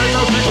pieces, ain't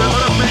no secret,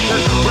 when I'm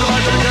pieces. When I'm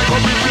like that, can't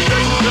compete with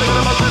this. Get it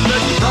about this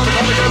thing. Time to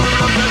come again,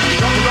 living up this.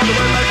 Jumping on the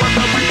way like what's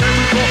up, we came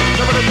before.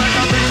 Never the back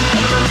on me.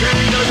 I'm the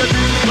king, gotta get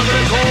deep. Look at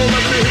it cold,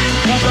 look at it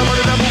heat. Move that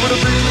money, that move with the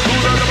beat.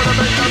 Move that money,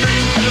 that make that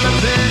beat. I'm the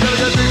king,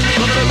 gotta get deep.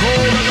 Look at it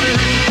cold, look at it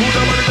heat. Move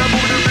that money, that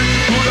move with the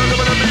beat. Move that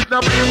money, that beat,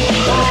 that beat.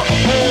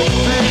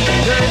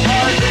 R-O-C-K-I-E.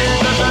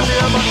 That's the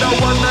name of the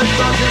one that's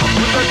rocking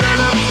with the dead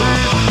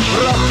MCs.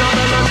 Rock the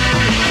melody.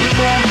 We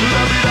move to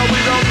the beat that we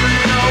don't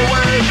feel no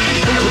way.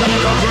 Move that we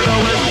don't feel no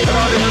way.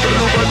 Everybody has a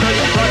new birthday.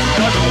 Touch,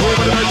 touch, move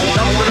with the beat.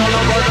 Down with all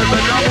of our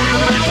birthday. Now move to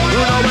the beat.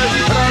 Move that way.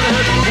 Everybody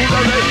has move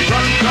that way.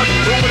 Touch, touch,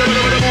 move with the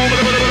beat. Move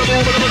with the beat.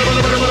 Move with the beat. Move with the beat.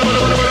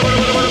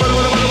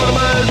 Move with the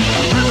beat.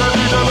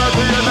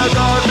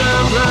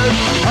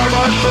 How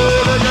much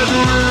more they can do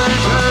really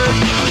take?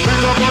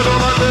 Think of what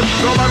I'm at,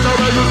 no matter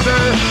where you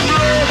stay.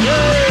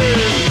 Okay.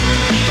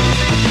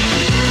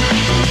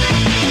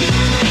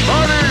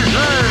 Honey,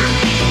 hey.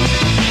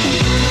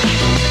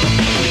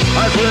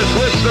 I will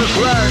switch the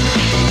swag.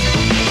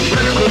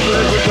 Let's go to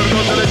the good for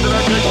the selection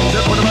I take.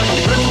 Step on the mic.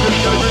 Let's go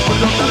to the good for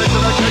the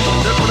selection I take.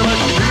 Step on the mic.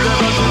 Leave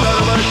that on to the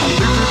other mic. Leave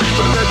the beat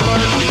for the next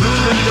mic.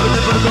 Let's go to the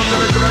good for the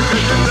selection I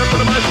take. Step on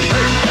the mic.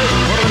 Hey, hey,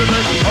 what over the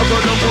mic? I'll go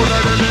down for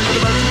that and then to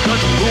the mic.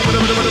 Touch, boom,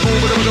 boom, boom, boom, boom,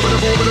 boom, boom,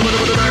 boom,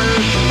 boom, boom.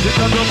 Kick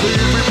out your feet,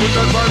 we put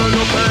that smile on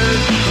your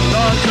face.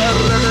 Dance that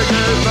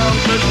renegade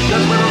mountain.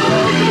 Yes, we're on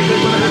crowd to the king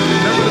with a hit.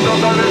 Yes, we're on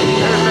down it.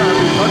 Hey, man,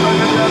 I'm not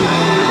getting out. You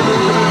can do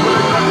it, you can do it,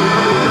 you can do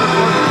it. Just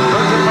one.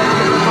 Don't take my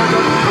foot, don't take my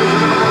foot. We're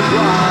going to go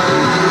try.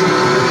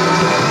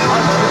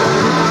 I'm not going to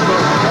do it.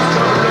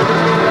 That's how we're going to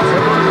go. That's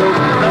how we're going to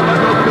go. Now I'm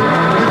going to do it.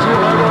 Get you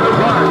high on the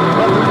ride.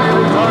 But the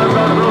meaning time,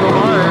 not no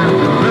mind.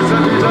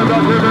 Listen, these are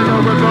not living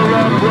over the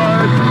rock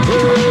ride.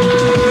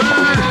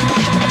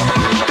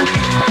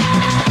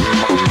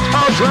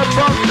 Ultra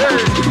Funky!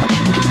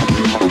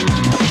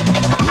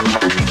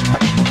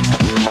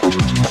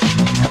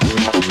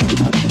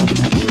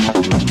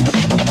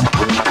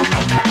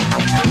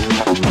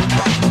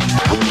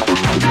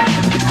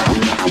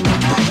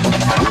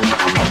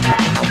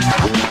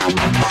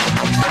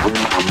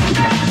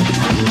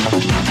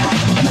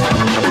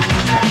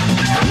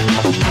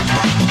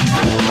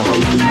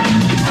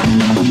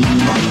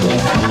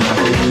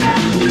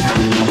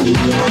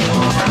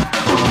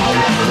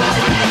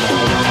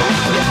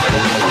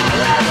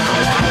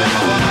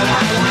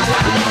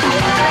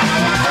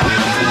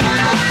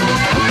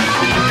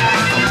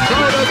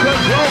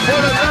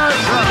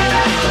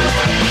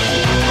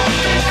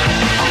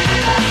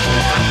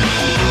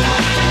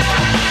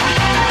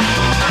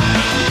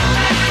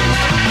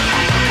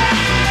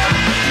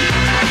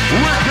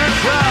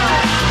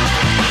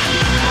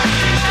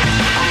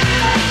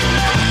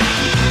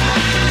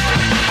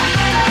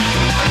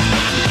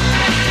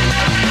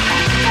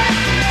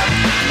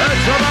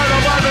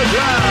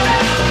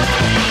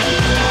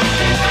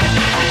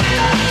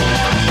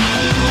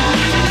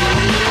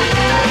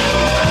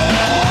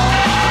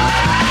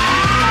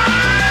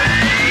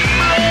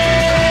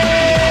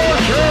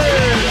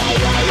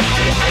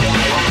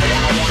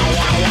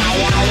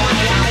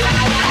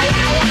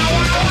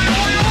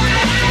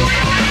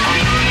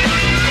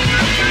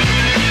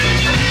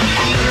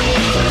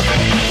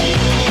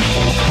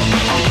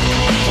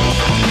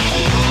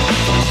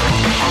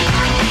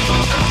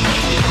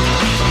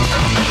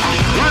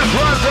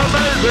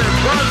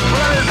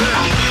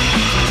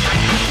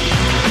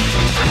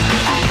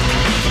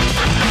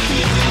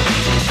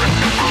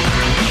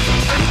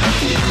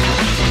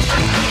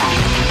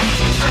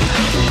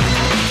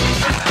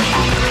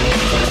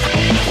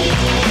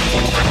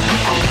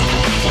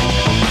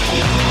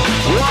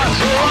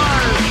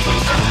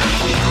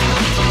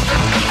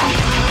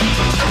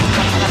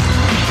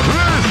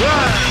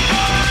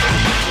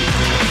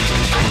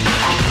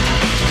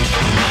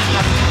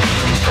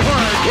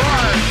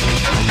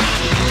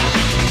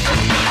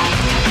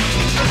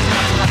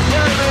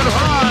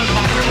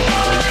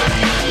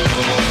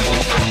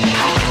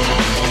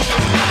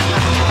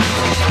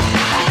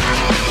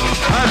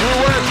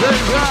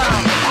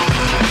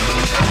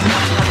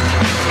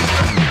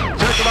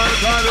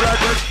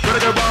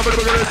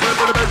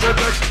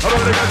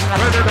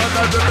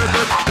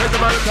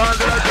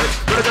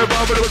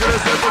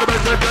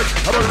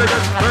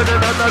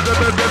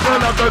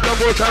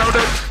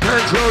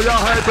 Control your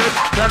hyping,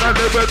 cannot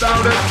live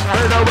without it.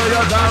 Ain't no way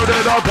you're down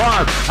it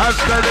apart. I'm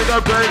standing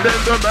up,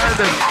 grinding,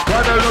 demanding.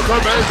 Trying to look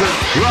amazing,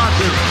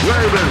 rocking,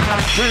 raving.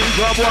 Things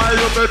up why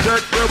you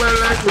protect the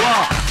willing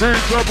war.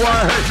 Things up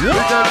why, hey, we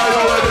can know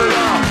you where they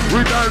are.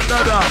 We done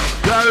that,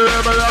 tell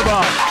them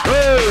another.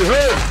 Hey,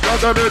 hey,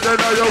 not a bit to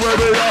know you where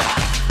we are.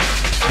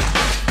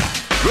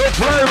 Good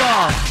flavor.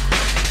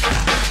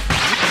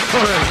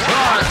 Okay,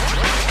 right.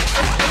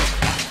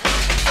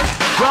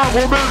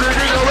 Jungle music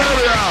in your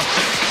area.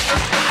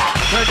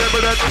 can't get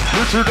with that.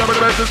 You choose them with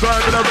the best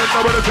inside, and I'm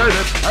not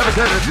meditated.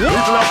 Advocated, he's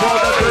a lot more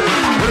than this.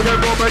 When the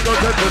game don't make no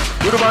sense.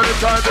 With the mind in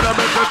time, then I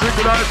make them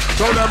synchronize.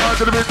 So that mind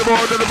to the beat, the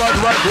more than the mind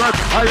right to right.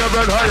 Higher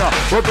and higher.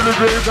 Open the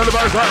dreams and the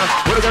vice higher.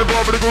 When the game go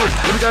for the good,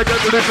 when the guy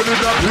gets to this and it's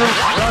up to you.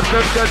 Not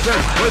them get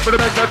set. Wait for the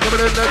next man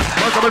coming in next.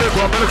 One coming in,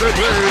 one minute,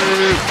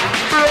 please.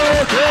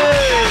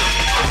 Okay.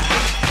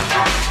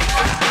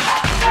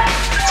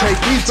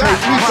 Take me back.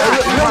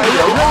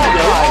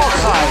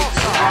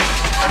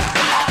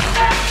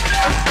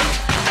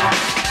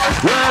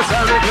 Yes,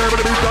 I didn't care when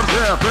the beat comes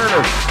here,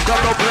 finish. Got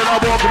no plan,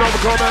 I'm walking over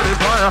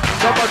commanding fire.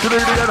 Got much to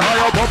need to get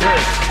high up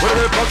pumping. When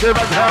the game comes here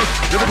back to house,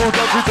 then the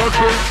boots on streets on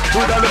street.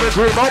 Two down the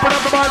bedroom, open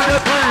up the mind and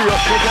get free.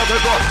 Up to walk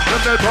and talk,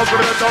 then they talk to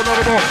the men down on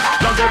the ball.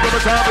 Young game from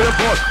the time of the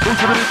port. Who's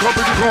to the beat,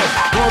 company call.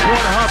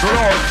 4.5 for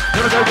all.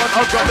 Then they want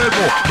out, got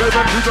level. They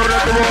went to the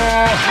red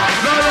wall.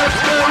 Now let's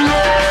get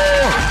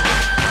raw.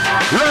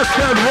 Let's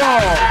get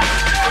raw.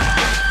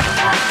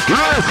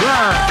 Let's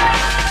ride.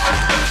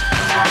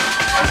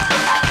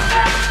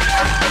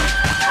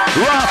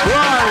 Rock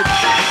right.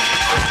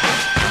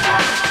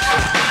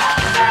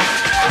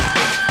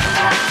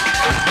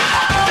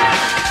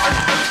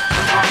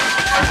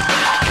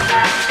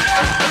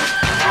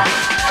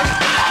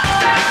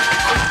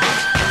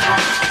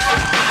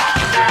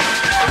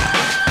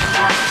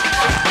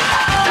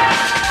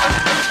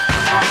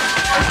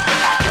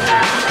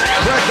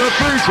 Check the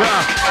free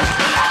trap.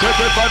 Check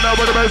it, find out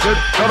what the basic.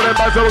 Coming in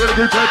by so we're gonna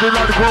keep checking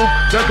like the crew.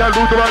 Check out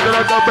loot the right and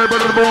I got paper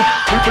to the move.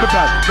 Keep to the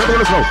back, never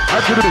gonna slow.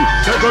 Act to the beat,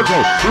 take control.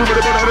 Move with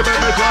the body, the man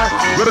may try.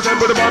 With the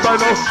tempo, the vibe I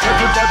know.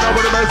 Check it, find out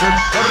what the basic.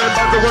 Coming in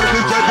by so we're gonna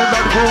keep checking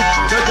like the crew.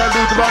 Check out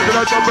loot the right and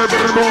I got paper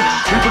to the move.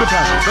 Keep to the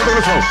back, never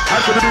gonna slow.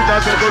 Act to the beat, now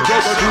take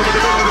control. Move with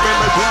the body, the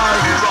man may try.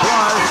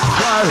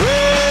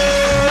 Hey!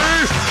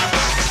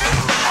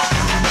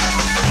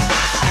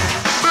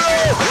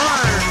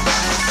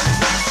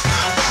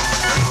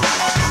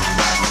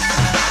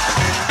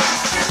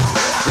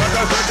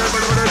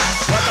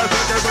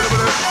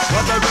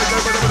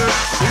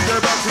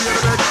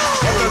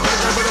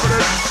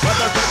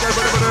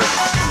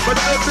 But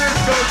the bitch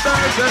goes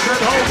nice and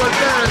at home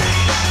again.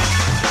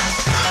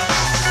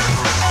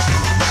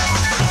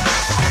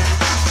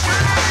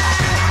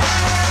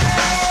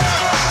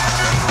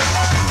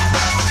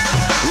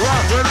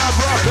 Rock it up,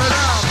 rock it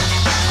up.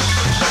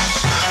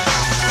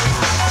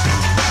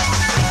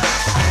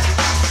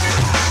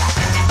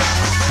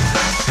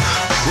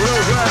 Real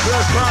rap,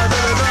 let's find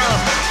it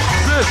enough.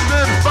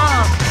 System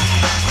bomb.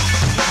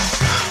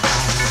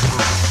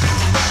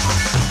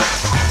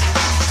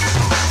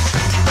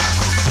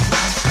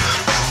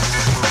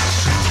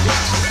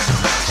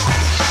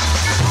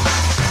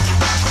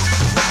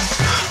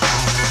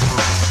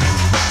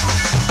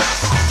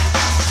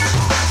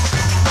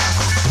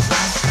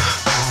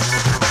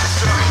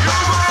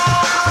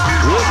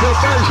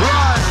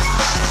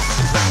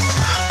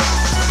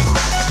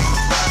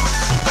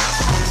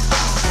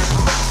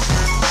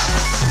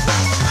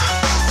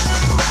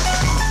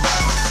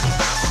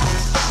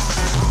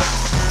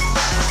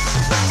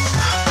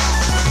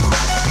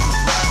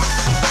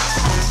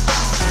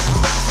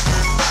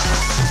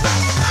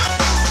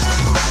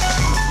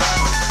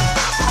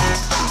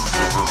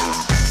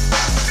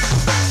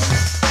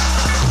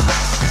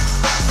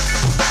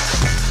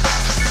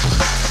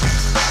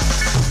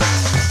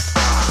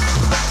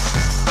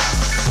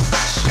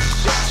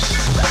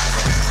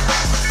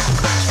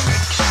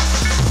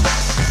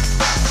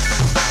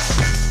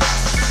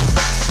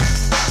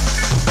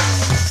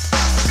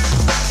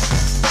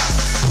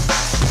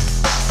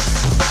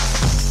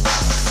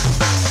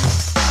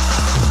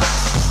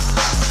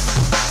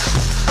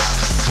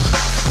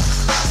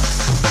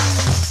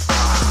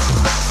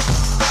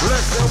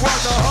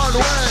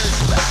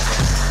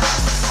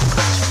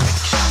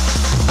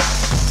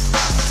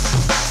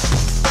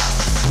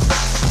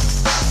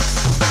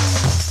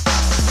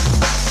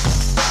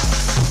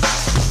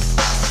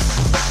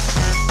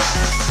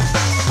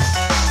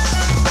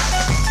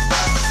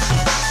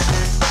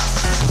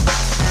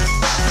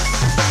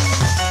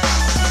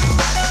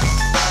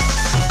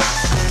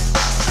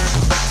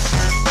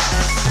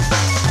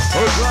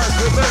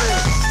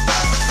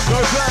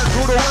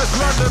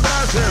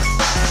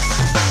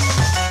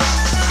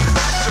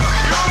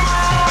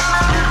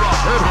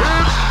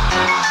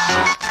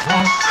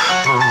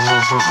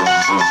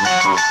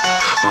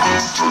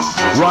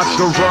 Watch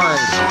the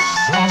ride.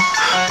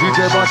 DJ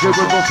Brockie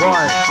will go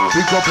fine.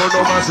 Pick up on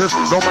no massive,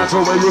 no matter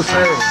where you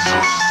stay.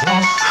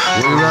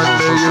 We run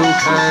the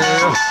UK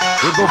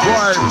with the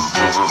vibe.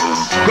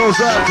 Goes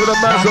out to the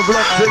massive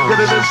lock,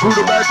 taking it in through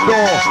the back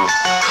door.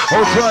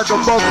 Oh, try the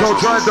box, oh,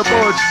 try the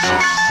budge.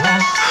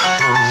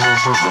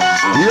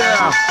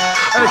 Yeah,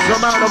 X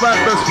amount of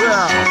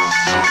atmosphere.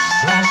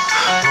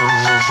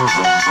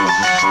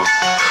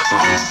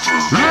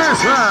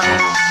 Listen.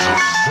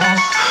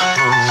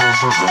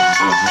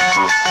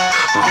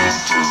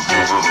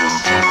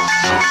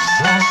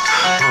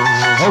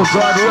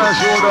 Outside the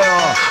rush order.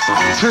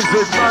 Chicks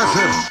is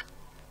massive.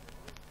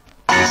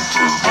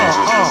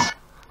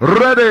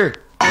 Ready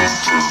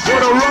for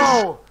the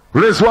roll.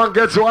 This one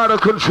gets you out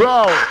of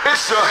control.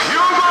 It's a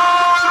human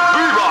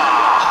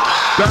bebop.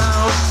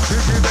 Down,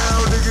 dig it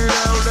down,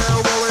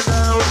 down, going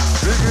down.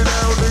 Dig it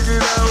down,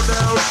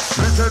 down.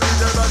 Listen to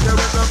the back here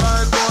with the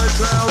bad boy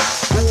sound.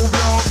 Move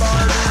your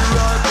body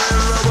right there,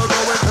 we're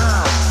going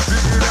down.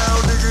 Dig it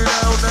down,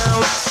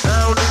 down.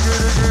 Down, dig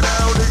it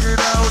down,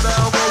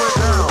 going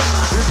down.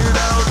 Dig it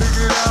down,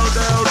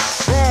 down.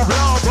 Move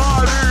your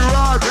body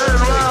right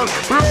there, round,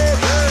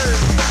 rotate.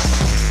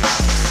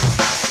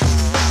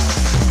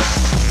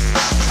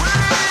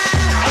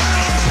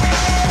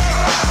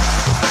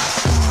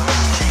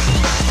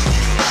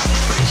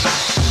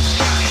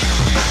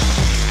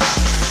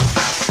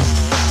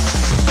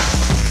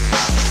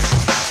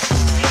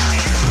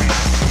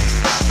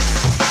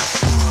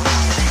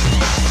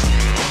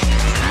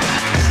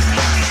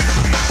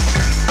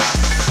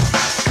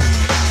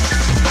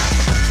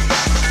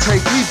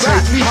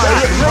 Take me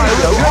back,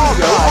 radio,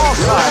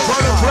 offside.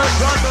 For the flex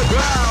on the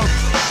ground.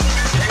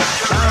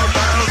 Down,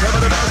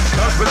 coming it up,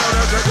 check it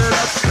up,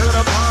 take it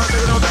up,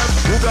 take it on them.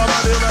 Move your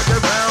body like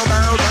it, down,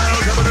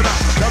 coming it up,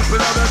 check it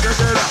up, take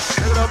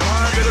it up,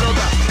 take it on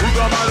them. Move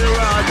your body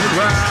right to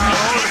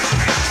ground.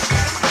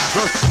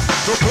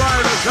 Supply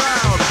the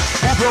sound,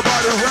 move your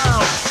body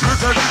round.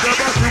 Listen to the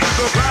bus with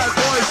the bad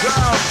boy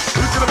sound.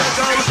 Who's gonna make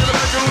it?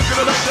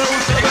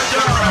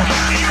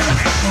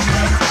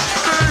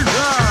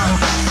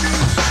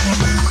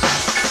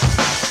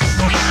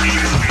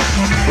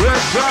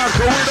 Let's rock,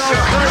 go without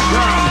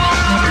pressure.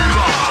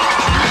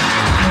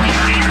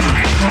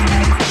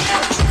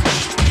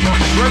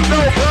 With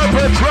no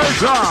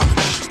perpetrator.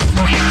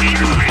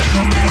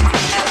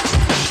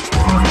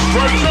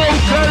 With no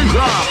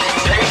taser.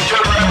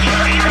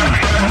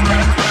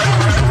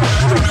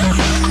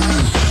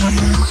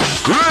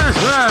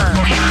 Listen.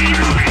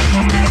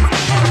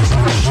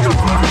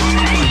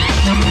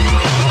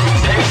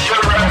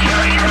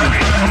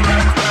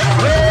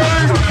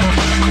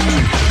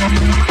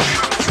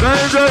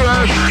 Dangerous,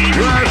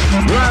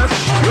 rest,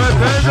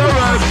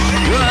 dangerous,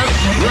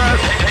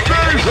 rest,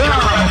 danger.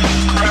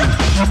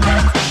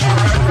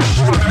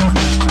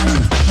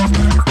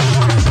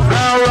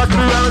 Now rock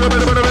me around a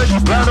bit,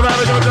 round about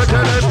it, go to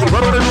tennis.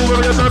 What do they do when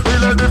they get that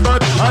feeling in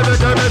butt? I think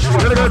I miss,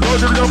 gonna get close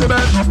to the open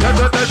man. Get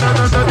that,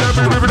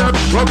 move it up,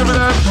 welcome to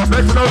them.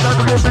 Next to know that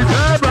the wolf be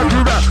dead, rock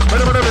you back.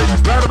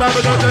 Round about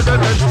it, go to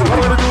tennis. What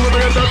do they do when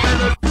they get that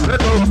feeling?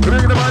 Let's go,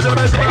 bring the mind of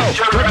the mouth.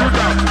 Let you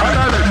down, I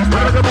got it.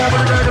 When I can move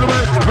it, get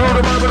away. Move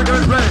the mind when it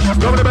gets play.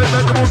 Go to the base,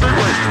 let the move big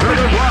way. Let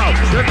it go wild.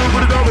 Get through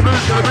with it over,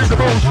 news, gonna bring the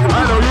moves.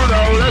 I know you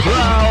know, let's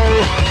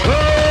roll.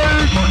 Hey!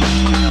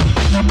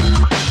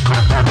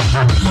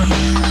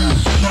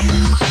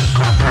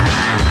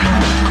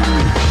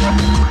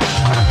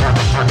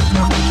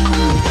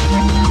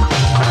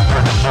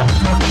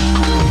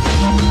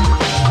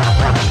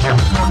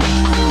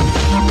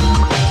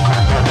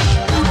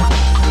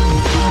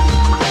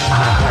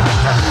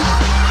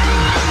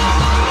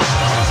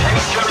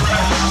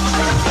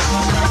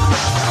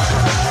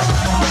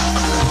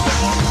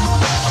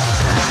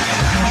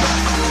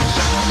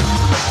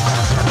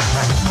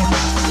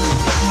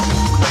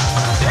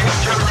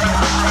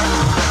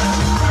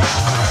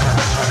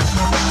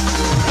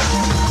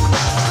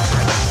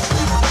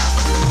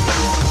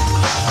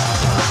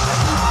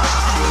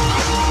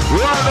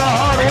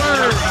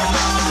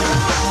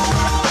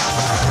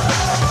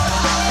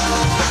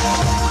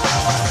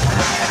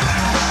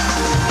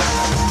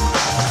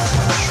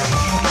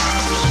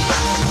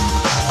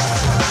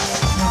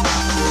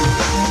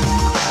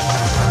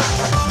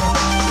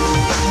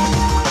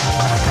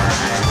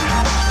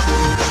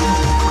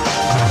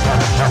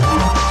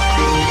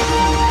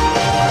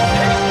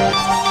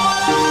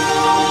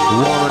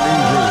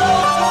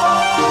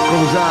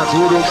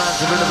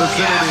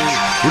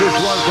 This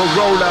one's for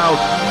rollout.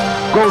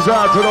 Goes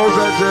out to those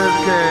that just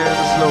can't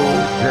slow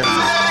down.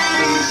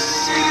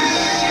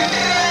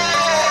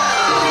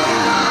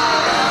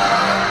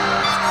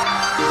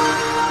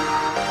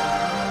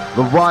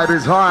 The vibe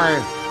is high.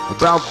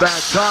 About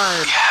that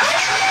time.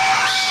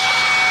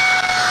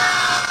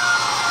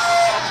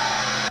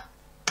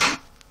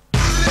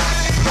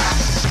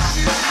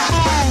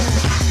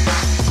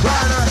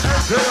 Trying to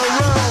enter your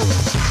room.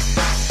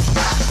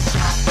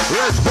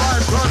 Let's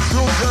find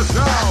consume just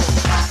now.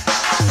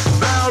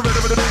 Now, ready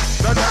for the beat.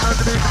 That's how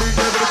the beat, ready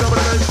for the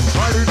double bass.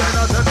 Party day,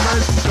 not that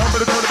bass. Jump for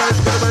the double bass,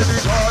 get away,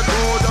 beat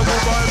hardcore,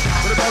 double vibe.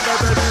 Put it about that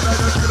baby, and I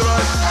just get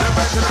away. Step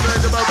back to the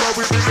place about what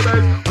we beat the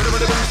bass. Ready for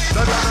the beat.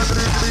 That's how the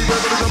beat,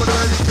 ready for the double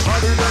bass.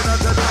 Party day, not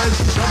that bass.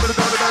 Jump for the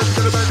double bass,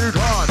 get away, beat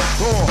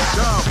hardcore,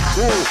 jump,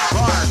 move,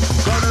 vibe.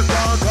 Gonna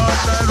start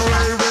hot and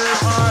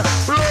raving high.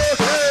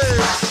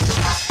 Rotate.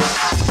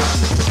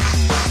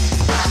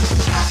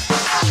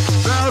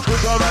 Now,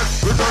 quick on that,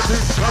 quick on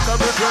this. Come up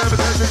with whatever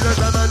technique that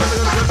I'm gonna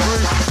get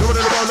free. Doing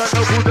it about like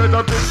no food, there's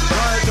nothing.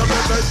 Try and jump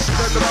in place.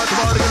 Set the mind to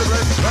body, get a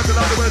break. That's a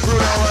lot of way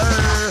through now,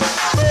 hey.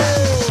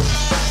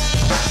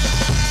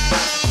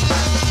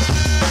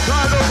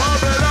 Try to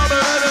pump it up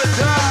and let it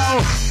down.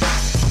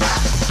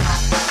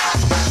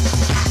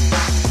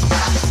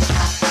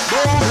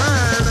 Move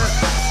in.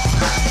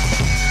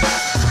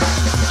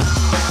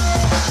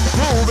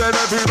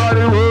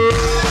 everybody work.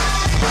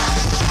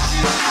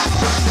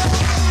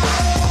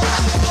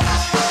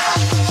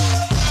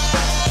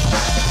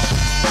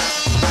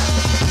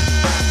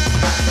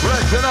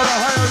 Let's get on a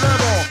higher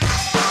level.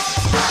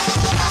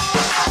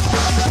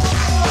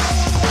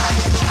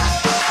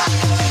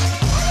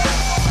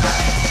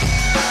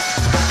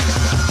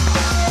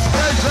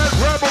 Let's get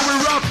rebel, we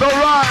rock the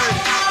ride.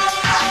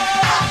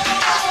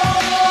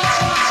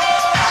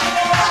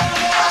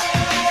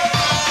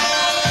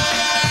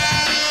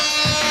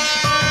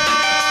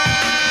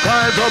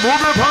 Time to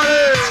move the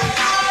party.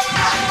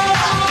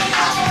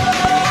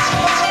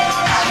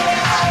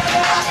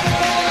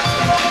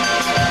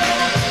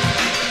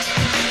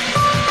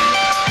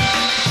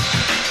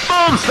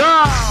 Move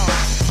style.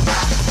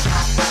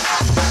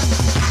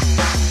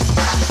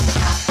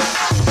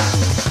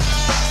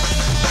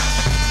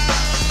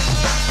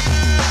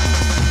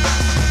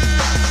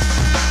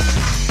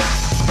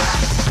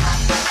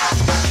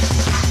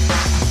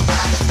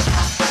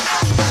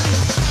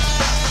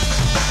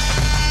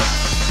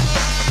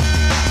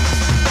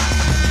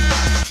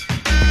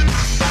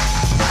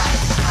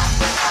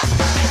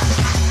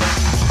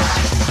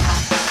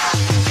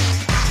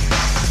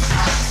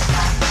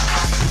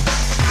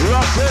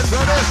 So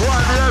this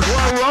one, yes,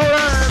 we're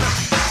rolling.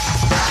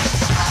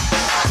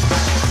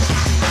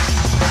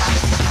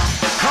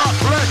 Hot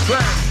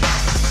flexing.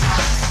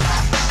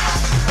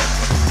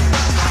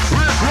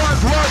 This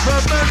one's worth a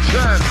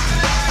mention.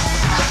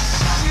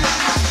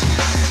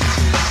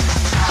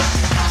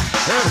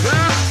 Here's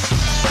it.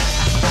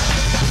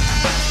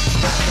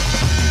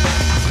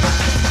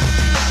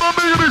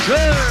 Mommy, give me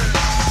share.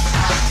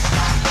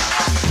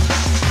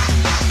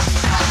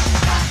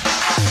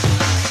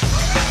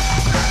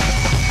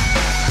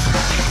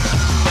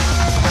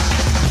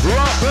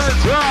 Rock and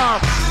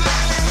drop.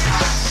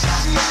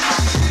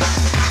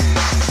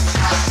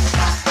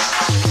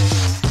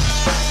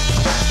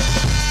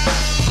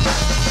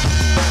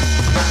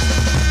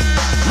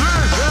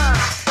 Listen.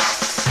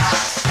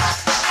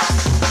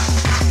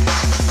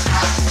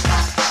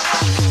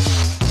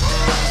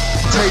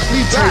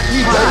 Take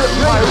me back,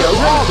 radio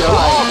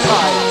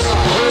archives.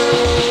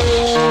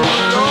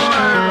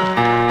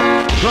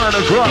 Trying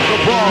to drop the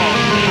ball.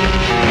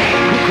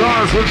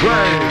 Cars for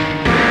train.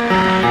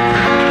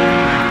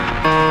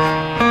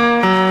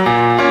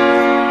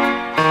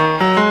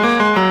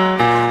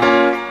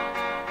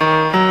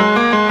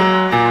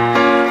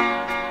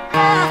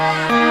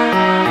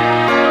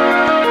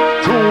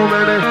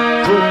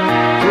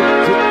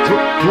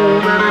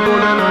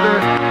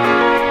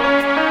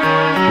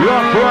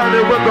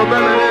 With the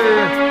melody,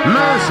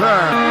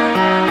 listen.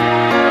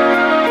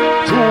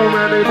 Too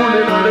many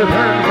bullies on the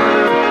pen.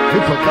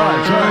 If a guy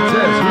tries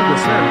this, we can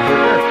send for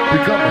it.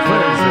 Become my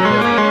friends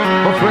again.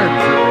 My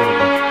friends again.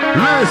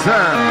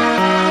 Listen.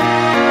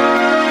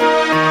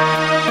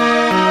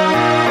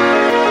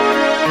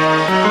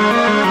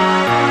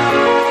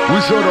 We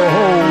show the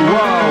whole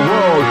wild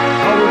world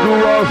how we do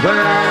our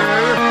thing.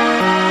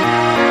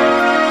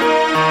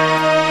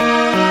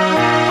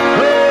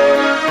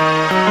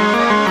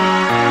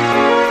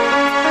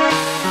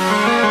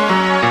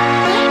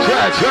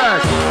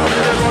 Check.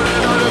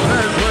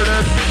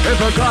 If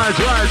a guy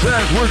tries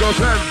this, we gon'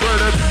 send for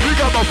them. We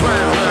got my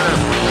friends in it.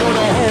 Show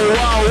the whole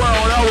wild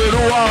world how we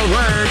do our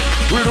thing.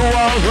 We do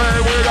our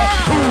thing. We got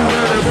too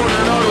many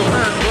bullies on the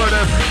pen for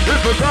them. If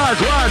a guy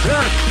tries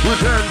this, we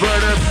send for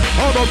them.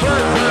 All my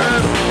friends in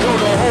it. Show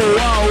the whole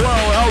wild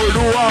world how we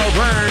do our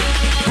thing.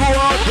 Do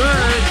our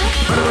thing.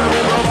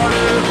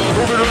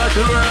 Move it back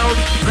around.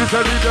 This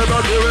is DJ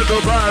Brockie with the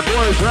bad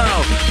boy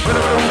sound.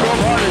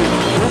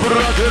 Move it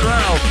back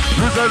around.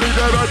 This is DJ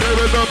Brockie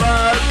with the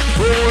bad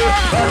boy.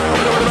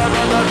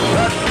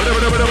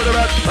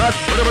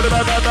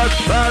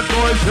 Bad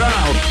boy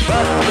sound.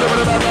 Bad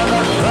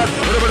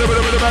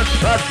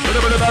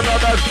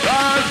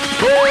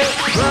boy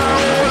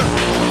sound.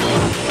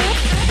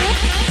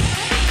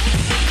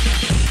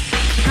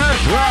 Get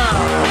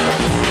round.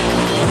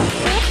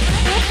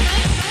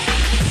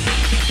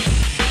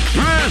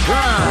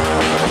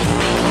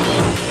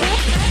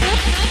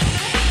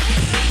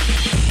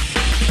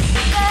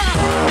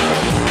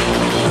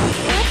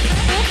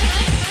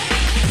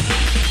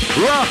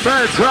 Rough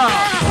and tough.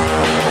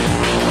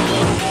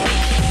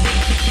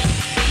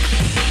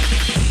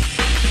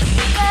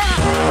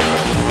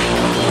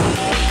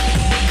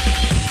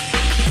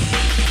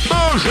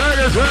 Boom, shake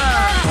his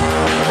hand.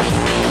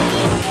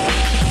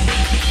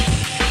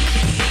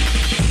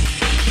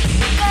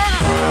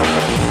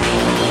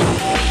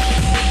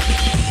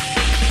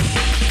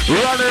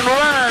 Running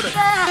red.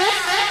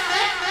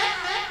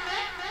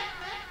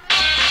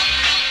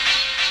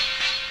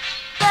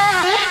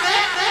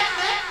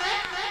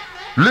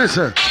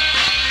 Listen.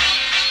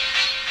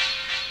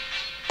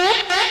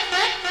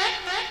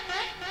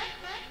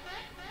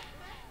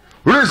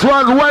 This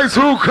one's way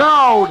too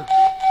cold.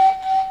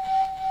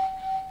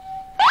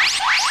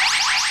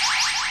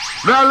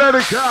 Now let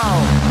it go.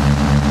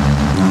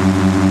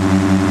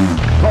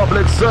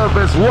 Public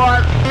service,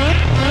 what?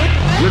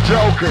 You're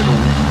joking.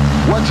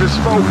 What you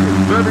smoking?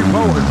 Very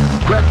potent.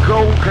 Crack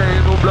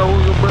cocaine will blow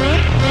your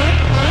brain.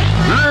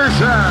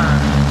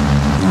 Listen.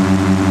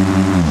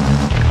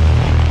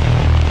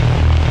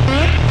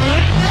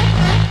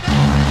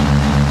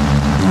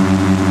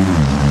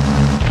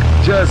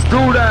 Just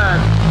do that.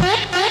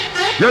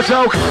 You're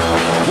joking.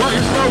 What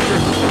you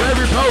smoking?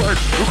 Very potent.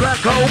 You crack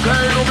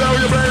cocaine will blow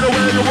your brain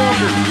away. You're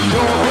walking.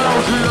 Your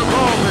clothes to your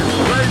coffin.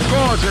 Rain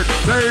scorching.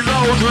 Say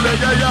no to the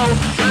yo.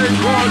 Say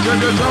scorching.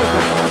 You're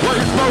joking. What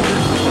you smoking?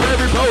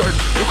 Very potent.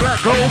 You crack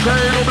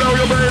cocaine will blow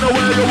your brain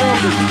away. You're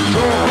walking.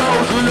 Your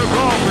clothes to your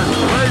coffin.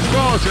 Rain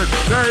scorching.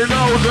 Say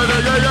no to the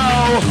yo.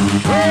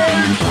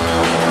 Hey!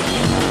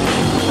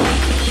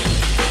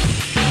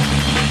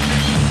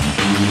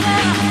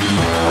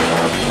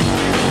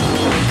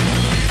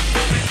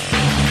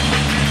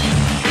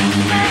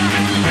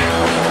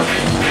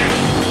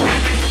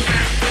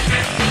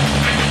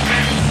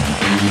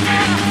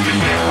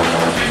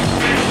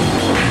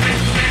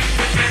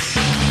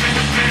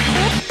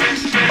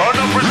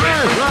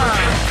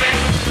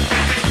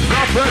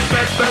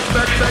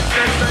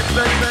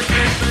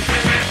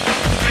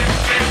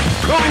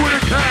 Go with the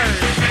cane.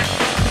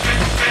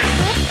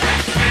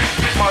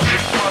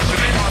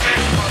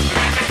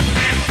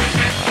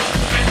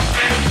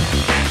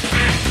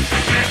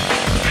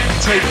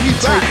 Take me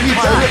back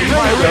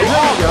my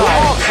radio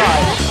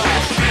archives.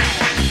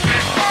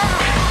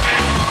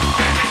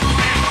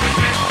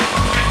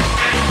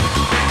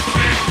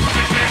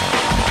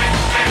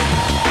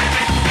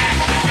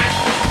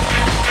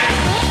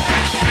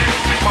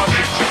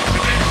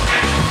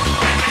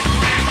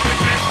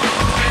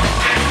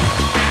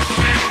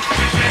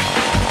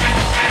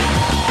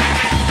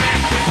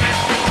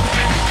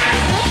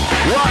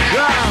 Watch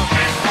out!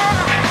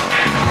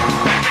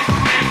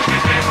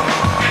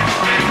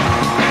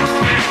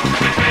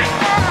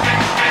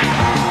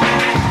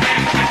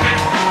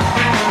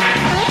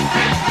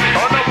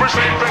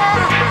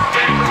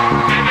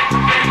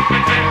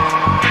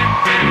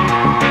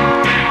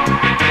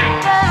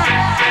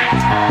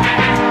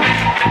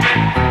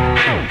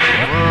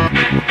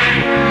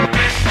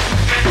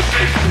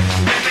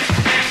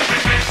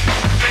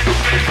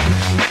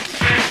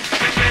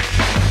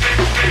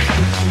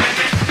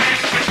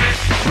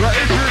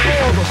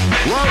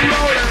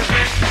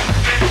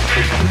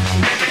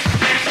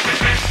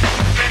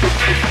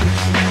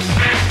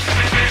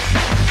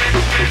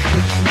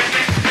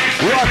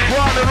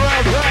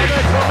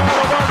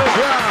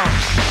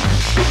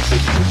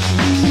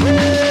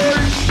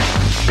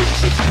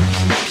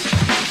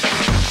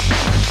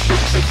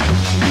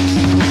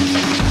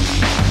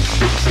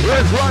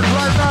 Let's run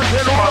right now,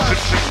 get on.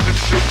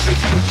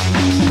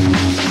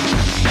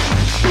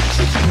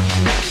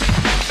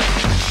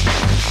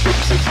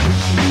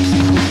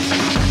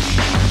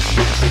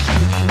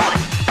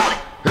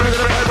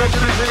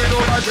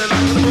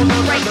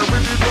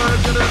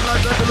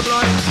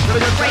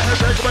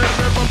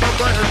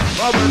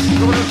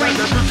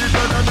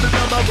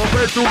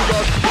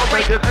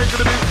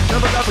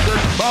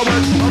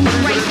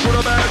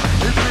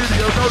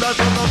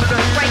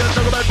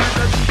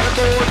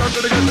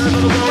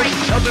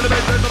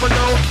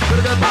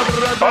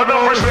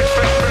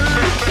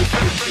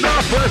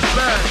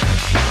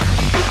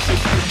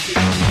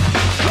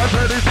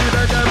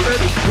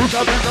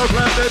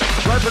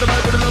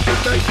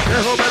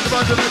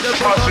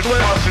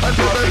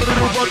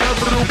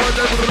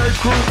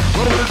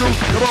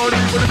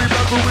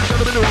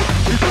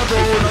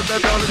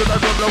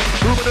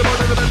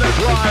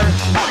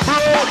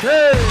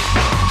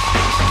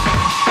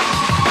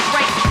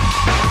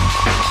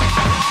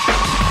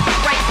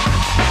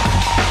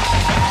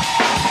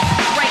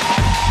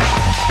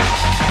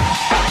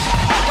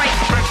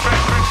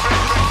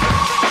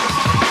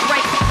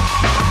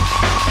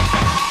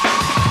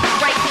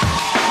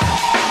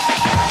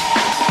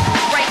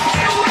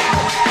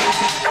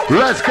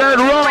 Let's get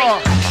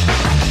raw.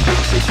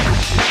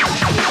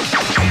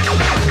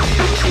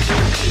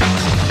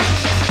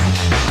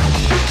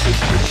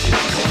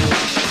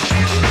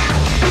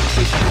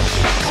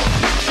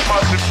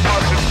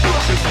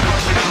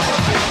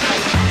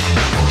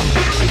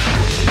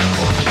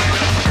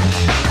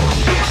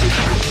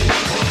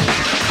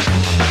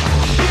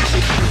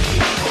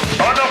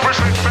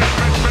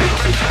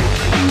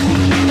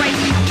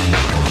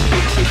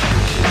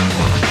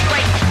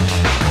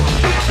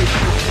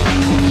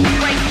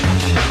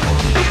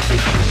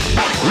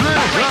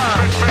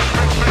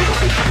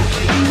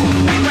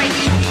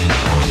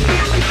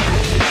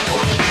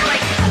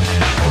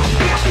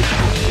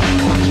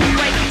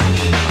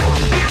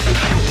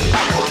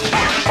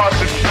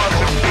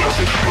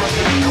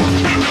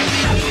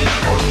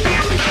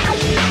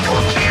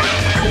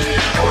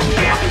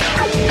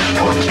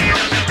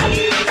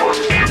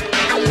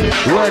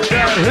 Let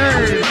that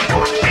heat.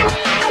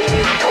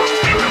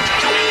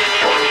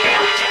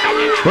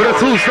 For the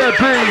two-step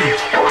beat.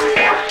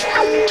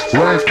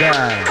 Where's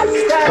that?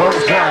 Come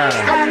down.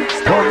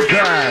 Come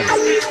down.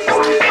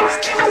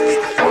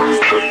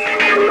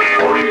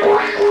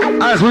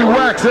 As we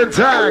wax and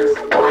tag.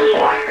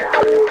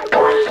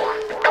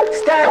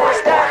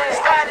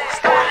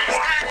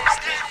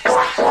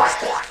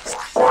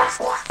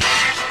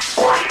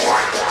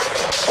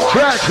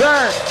 back.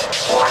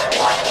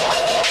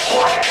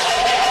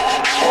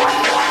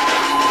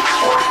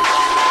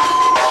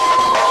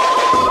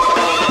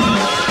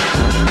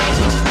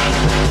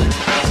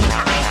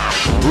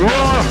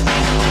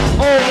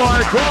 Oh my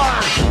God!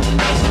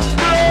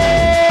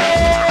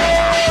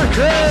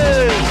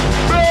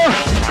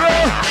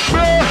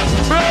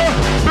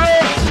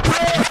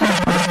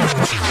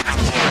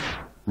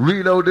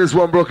 Reload this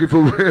one, Brockie, for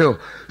real.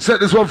 Set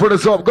this one for the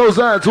top. Goes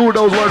out to all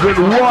those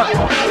wondering what.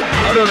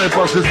 I don't know if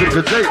our system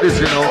can take this,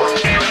 you know.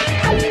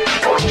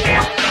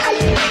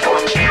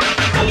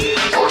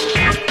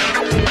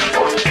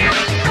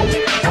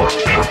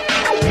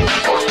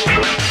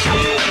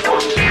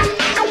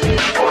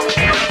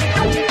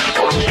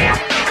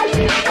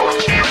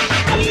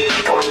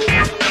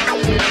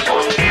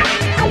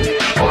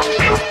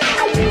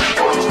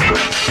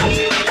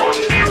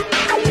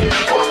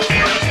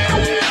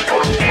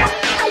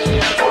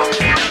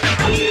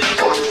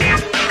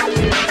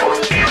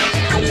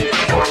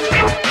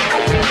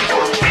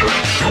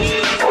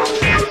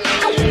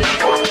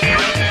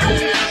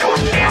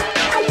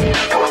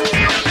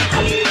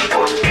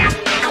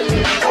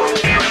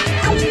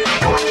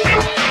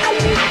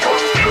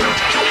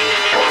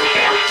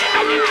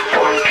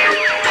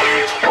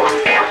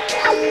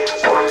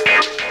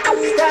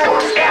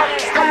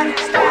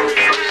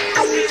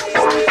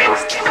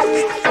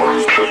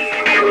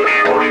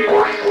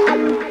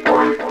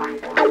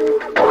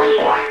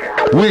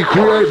 We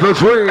create the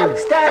dream.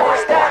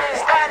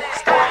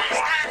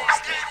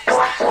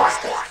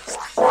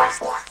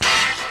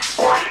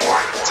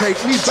 Take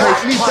me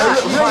back,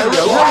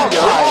 radio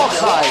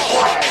archive.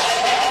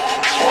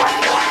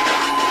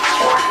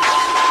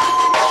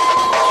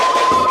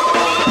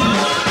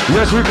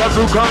 Yes, we got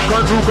to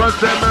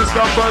condemn and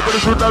stop by the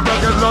shoot that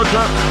rocket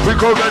launcher. We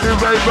go ready,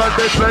 rave, and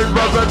they flame,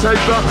 rubber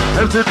taper.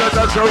 Empty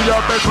that show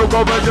your best, look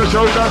over your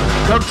shoulder.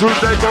 Come to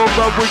take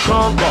over, we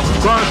conquer.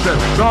 Crush them,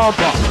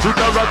 stomper, shoot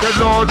that rocket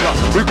launcher.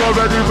 We go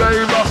ready,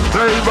 raver,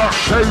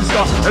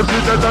 taster. Empty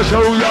that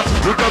show ya,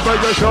 look over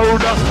your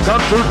shoulder.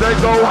 Come to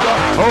take over.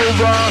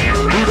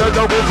 Do the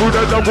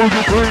double,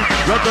 you creep.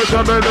 Let the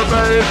jump in the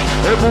base,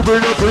 it will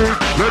bring a beat.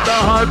 Let the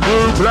hard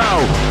crew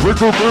plow,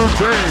 with the crew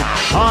screen.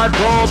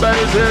 Hardcore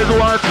bass is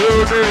what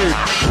you need.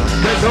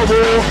 Take a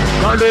wall,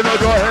 landing on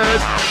your head.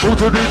 Move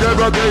to DJ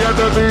Brockie and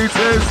the beats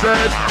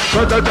instead.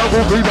 Put the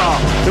double fever,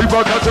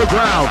 people touch the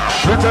ground.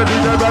 With the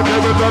DJ Brockie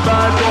with the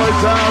bad boy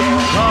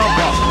sound.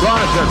 Tampa,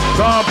 Russian,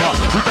 Tampa,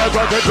 DJ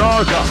Brockie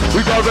Georgia.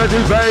 We go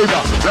ready,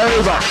 raver,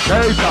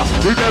 taster.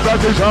 DJ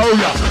Brockie show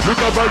ya,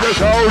 look over your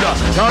shoulder.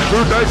 Time to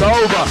take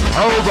over,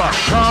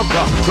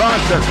 Tampa,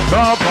 Russian,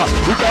 Tampa.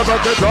 We go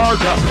Brockie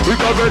Georgia. We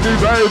go ready,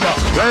 raver,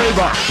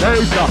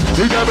 taster.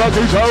 DJ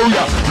Brockie show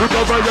ya, look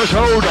over your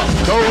shoulder.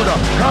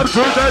 Come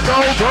to take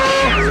over.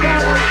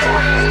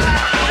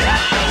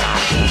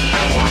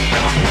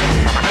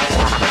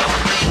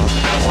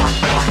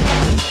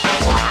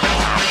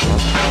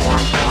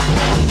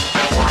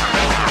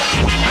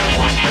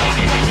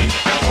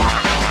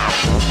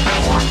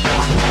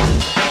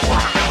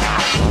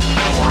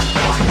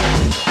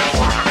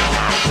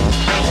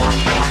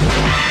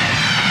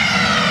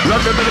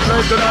 London in the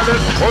place that I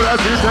live. All I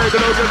see take a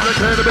look at the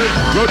cannabis.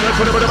 Rotate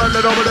for the man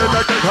that over there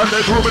like they can't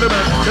they prove it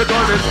man. Get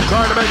on it,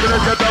 trying to make it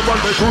and get that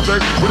one day shoot it.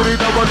 With the beat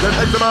that one day,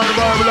 X amount of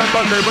viral and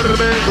Monday. What do the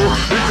men do?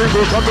 These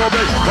people come to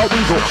make what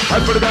we do.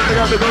 And for the guys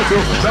they got to go to.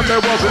 Them they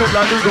walk with it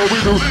like we do.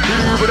 We do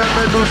with that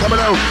men do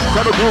someone else.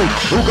 Some a crew.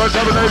 Who got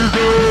some ladies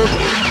do?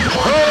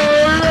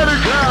 Oh, let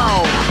it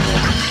go.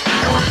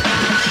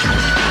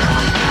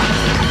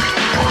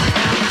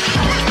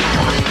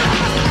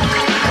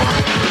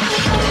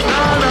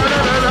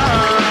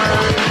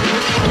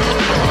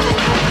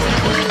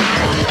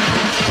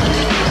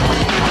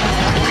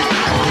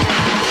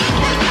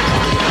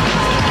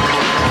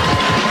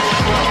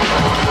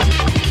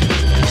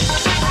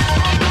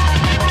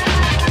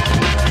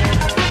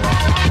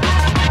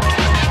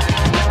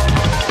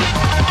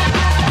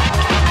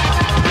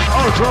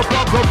 Drop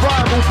up the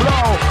Bible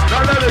flow,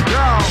 now let it go.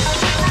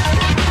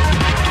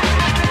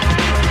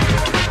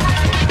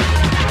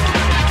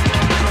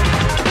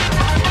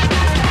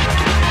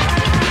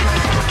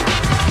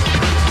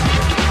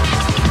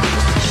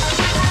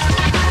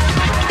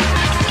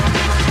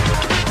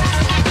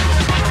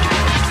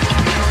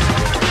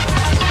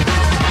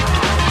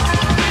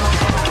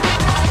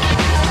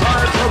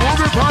 Time to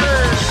move it, party.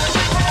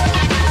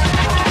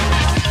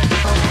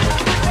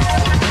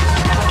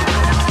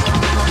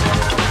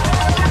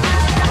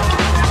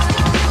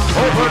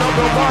 Open up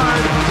the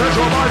mind, set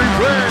your body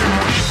free.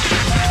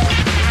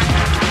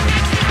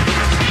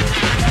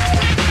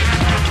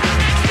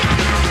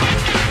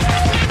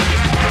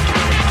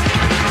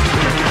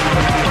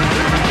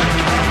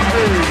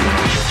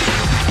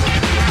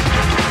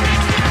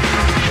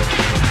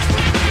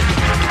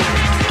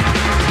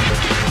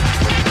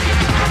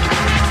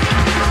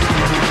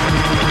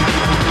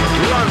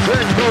 One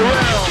thing for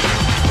real.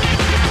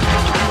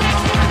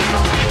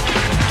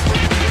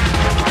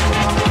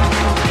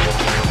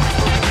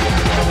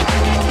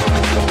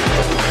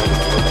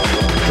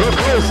 The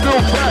Kool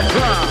Skool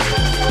background.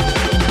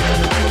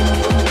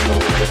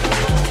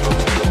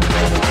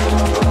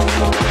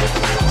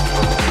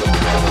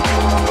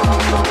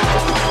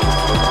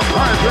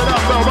 Hype it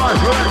up, now my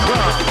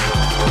selection.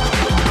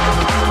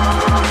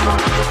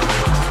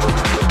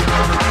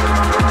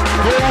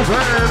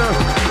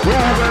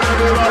 Moving,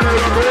 everybody,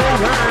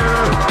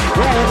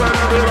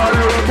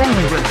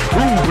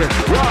 moving,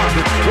 rock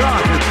it, move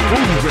it, rock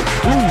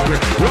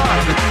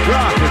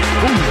it,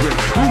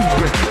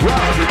 move it,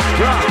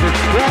 rock it,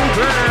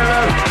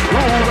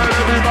 moving,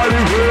 everybody,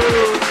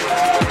 move.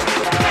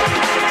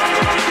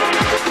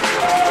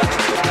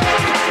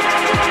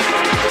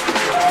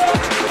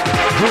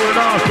 Doing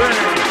our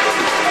thing,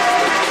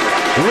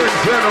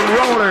 rinsing and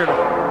rolling.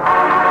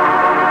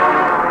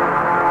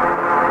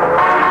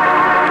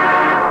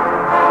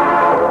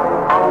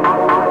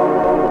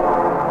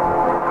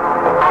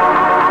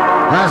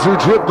 As we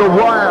trip the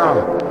wire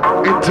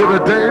into the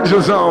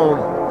danger zone.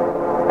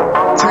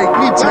 Take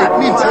me to the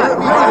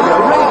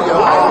radio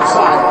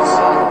archives.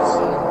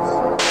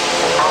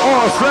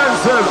 All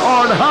senses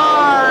on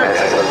high.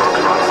 As I looked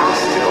across the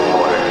still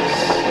waters,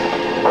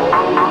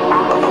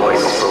 a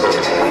voice spoke to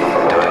me in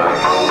the dark.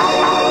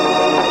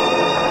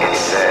 It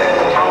said,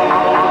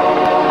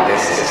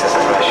 "This is a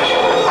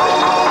threshold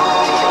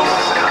to your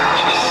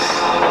subconscious."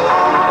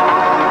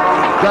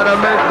 Gotta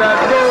make that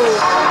move.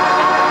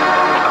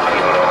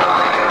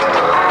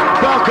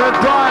 Duck and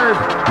dive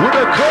with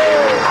a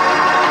call.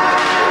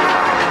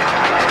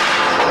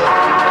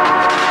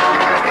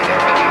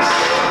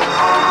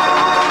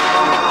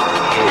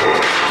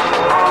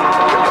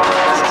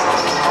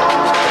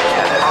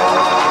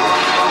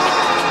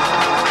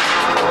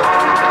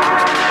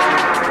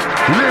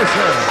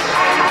 Listen,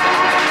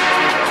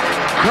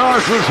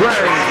 Carson's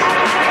way.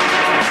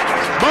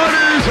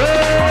 Money's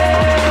way.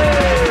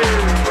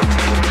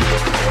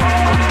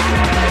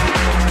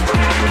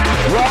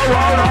 Wow,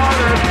 wow, wow.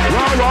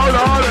 Wow,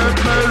 Lord, have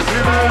mercy,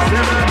 mercy,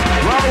 mercy.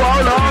 Wow,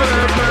 Lord,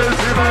 have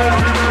mercy,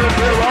 mercy,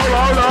 mercy. Wow,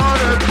 Lord,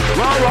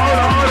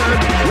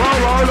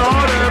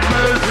 have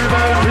mercy,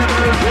 mercy,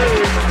 mercy.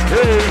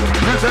 Hey,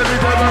 you said you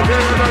never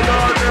came in the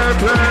dark and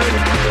play.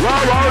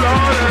 Wow, Lord,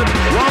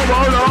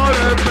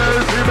 have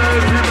mercy,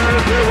 mercy,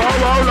 mercy.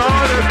 Wow,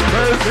 Lord, have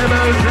mercy,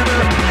 mercy,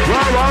 mercy.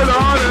 Wow,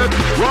 Lord,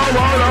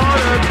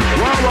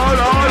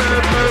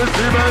 have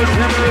mercy,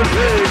 mercy,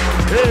 mercy.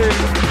 Hey.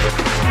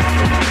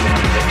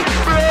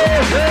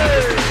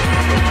 Hey!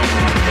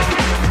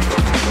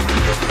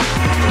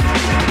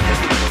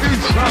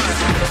 Each time.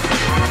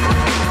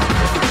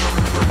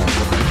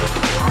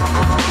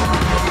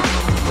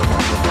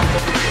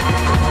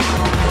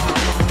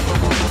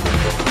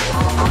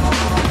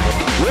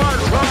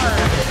 One time.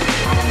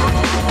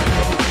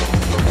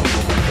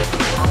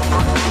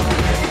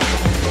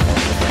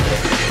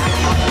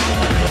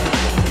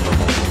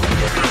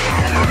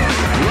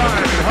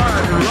 Right.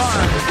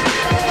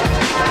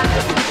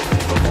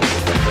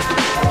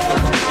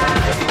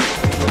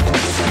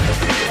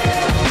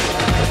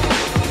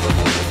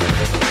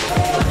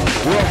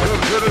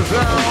 Welcome to the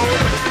zone.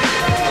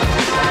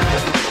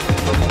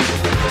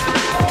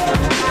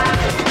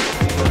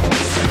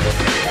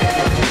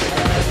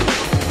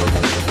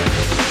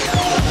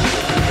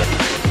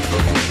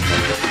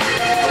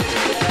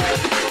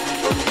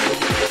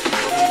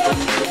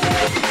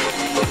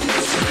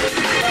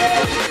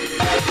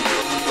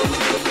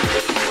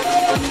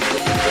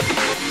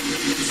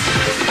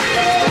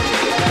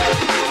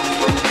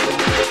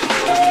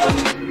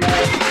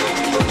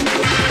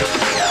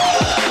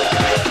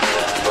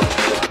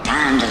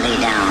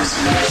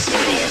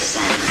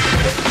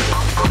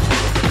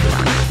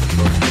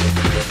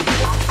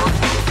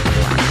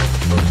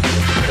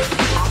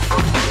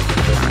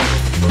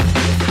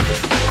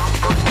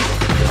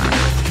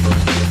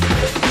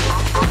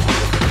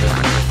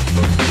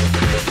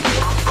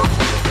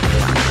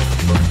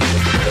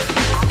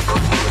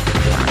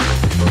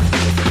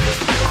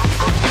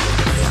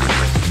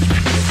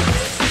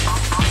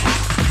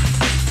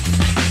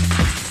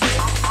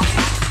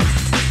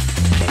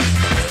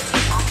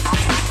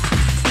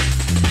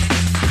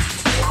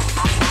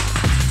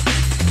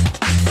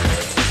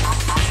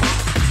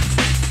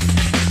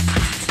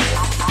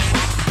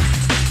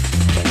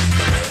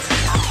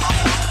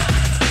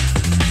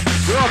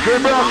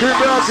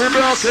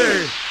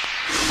 Brockie.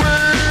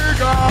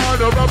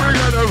 We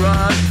gonna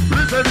ride.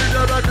 Listen to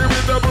the Brockie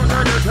with the boom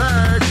shack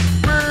attack.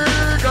 We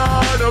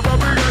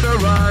gonna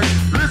ride.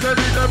 Listen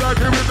to the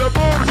Brockie with the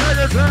boom shack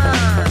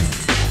attack.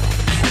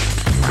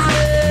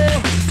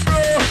 Hey.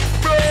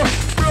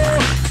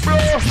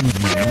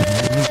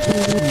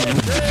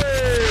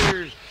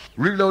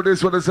 Reload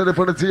this one and send it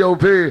from the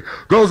TOP.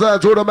 Goes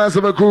out to the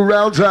massive and crew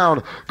round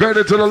town.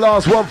 Granted to the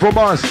last one from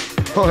us.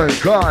 Oh my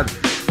God.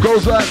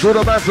 Goes out to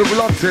the massive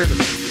London.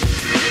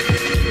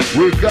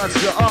 We got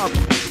you up.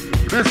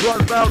 This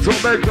one's about to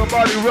make the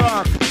body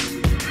rock.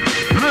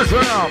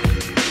 Listen up.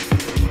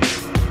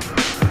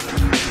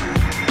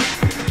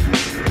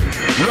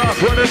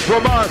 Last one is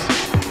from us.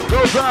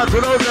 Goes out to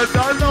those that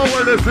don't know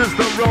when the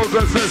system rolls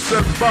and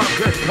system spark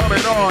is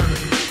coming on.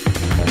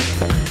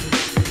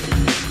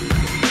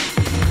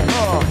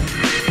 Oh.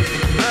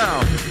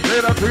 Now,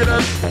 Take it up,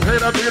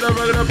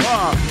 regular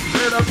pop.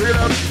 Take it up,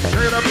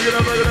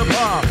 regular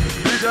pop.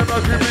 DJ DJ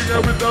Brockie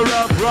begin with the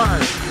rough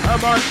ride. How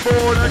much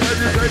more than can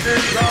you take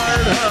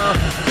inside her?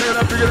 Take it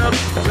up, pick it up,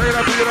 take it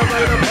up, pick it up,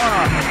 take it up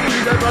high.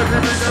 DJ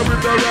Brockie begin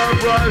with the rough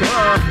ride,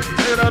 huh?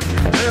 Take it up,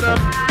 take it up,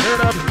 take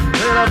it up,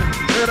 take it up,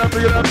 take it up, pick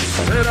it up,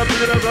 take it up,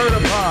 pick it up, take it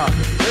up high.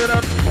 Take it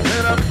up, take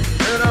it up,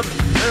 take it up,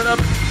 take it up,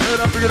 take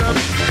it up, pick it up,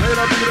 take it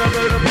up, pick it up,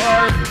 take it up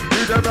high.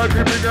 DJ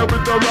Brockie begin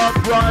with the rough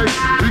ride.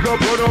 We gon'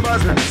 put no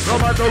matter, no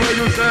matter what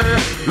you say.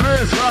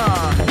 Let's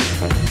ride.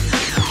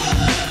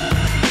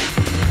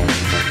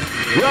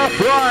 Rough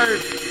ride.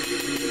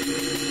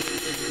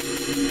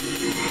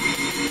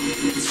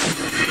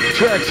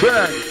 Check,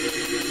 check.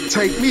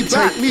 Take me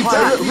back,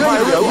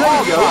 radio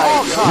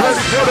archives.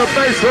 Ready for the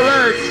bass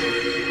legs.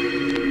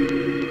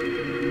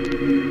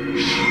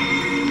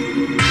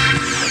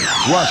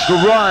 Watch the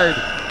ride.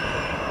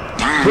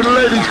 For the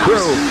ladies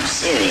crew.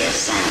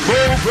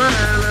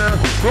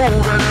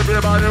 Moving,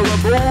 everybody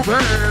we're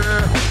moving.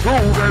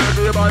 Moving,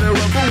 everybody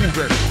we're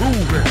moving.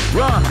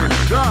 Rockin',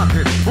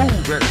 rockin',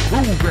 moving,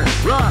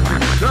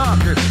 rockin',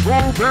 rockin',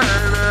 moving.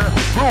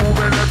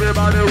 Moving,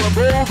 everybody we're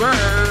moving.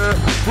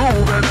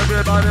 Moving,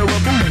 everybody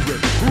we're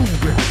moving.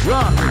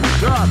 Rockin',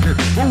 rockin',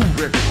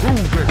 moving,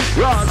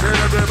 rockin',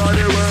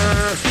 everybody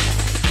we're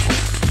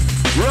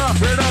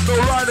wrapping up the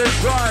riding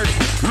side.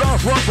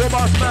 Last one for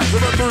my smash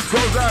when the boots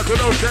goes out to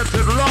those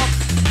tempted locks.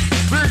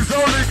 Things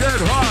only get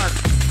hot.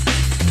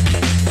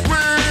 We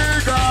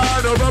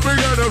got over, we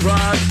got a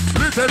ride.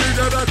 Listening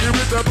to Brockie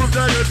with the boom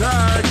tag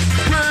attack.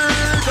 We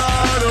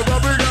got over,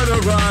 we got a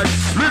ride.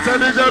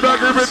 Listening to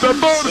Brockie with the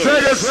boom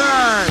tag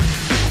attack.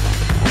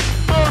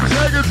 Boom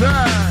tag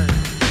attack.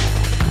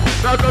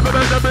 Now come to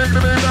make the big to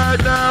me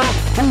back now.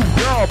 Move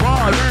your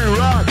body,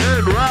 rock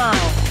and round.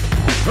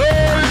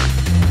 Hey!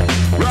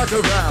 Rock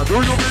around, do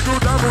you big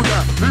good double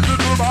down? Listen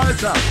to my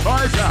sound,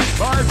 my sound,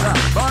 my sound,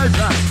 my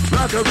sound.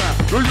 Rock around,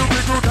 do you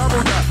big good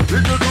double down?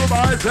 Listen to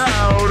my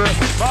sound,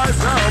 my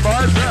sound,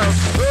 my sound.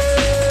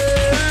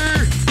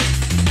 Hey!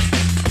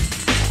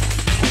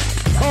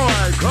 Oh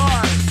my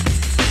God!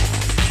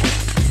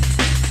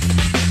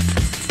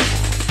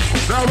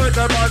 Now with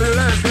the body,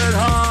 let's get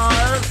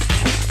high.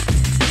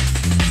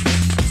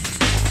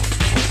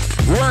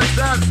 Where's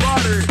that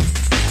body?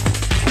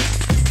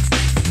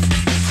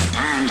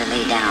 Time to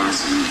lay down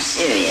some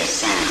serious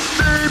sound.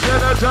 Deep in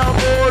the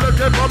jungle,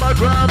 looking for my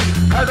drum.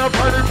 And a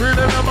funny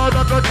feeling the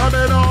mother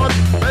coming on.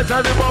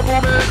 Better than one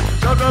moving,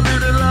 just a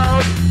beating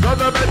loud.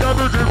 Gonna make the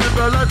music with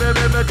the lightning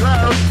in the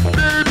clouds.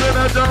 Deep in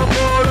the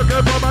jungle,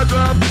 looking for my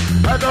drum.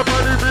 And a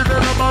funny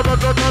feeling the mother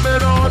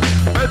coming on.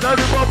 Better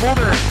than one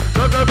moving,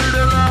 just a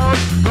beating loud.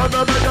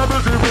 Gonna make the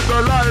music with the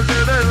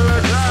lightning in the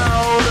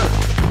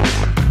cloud.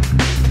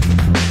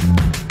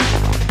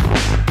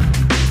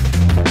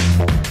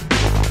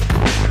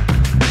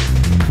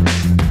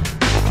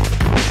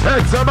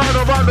 X amount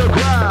of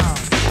underground.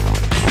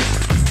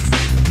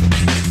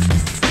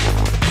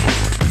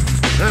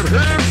 And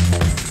him.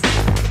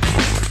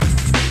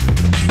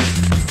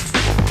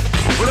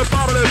 With a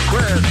fabulous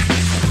quiz.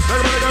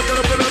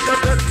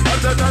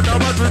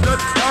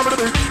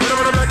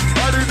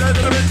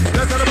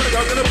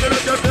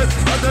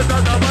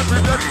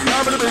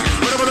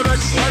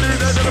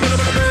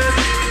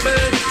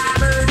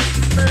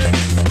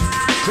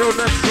 Till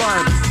next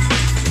time.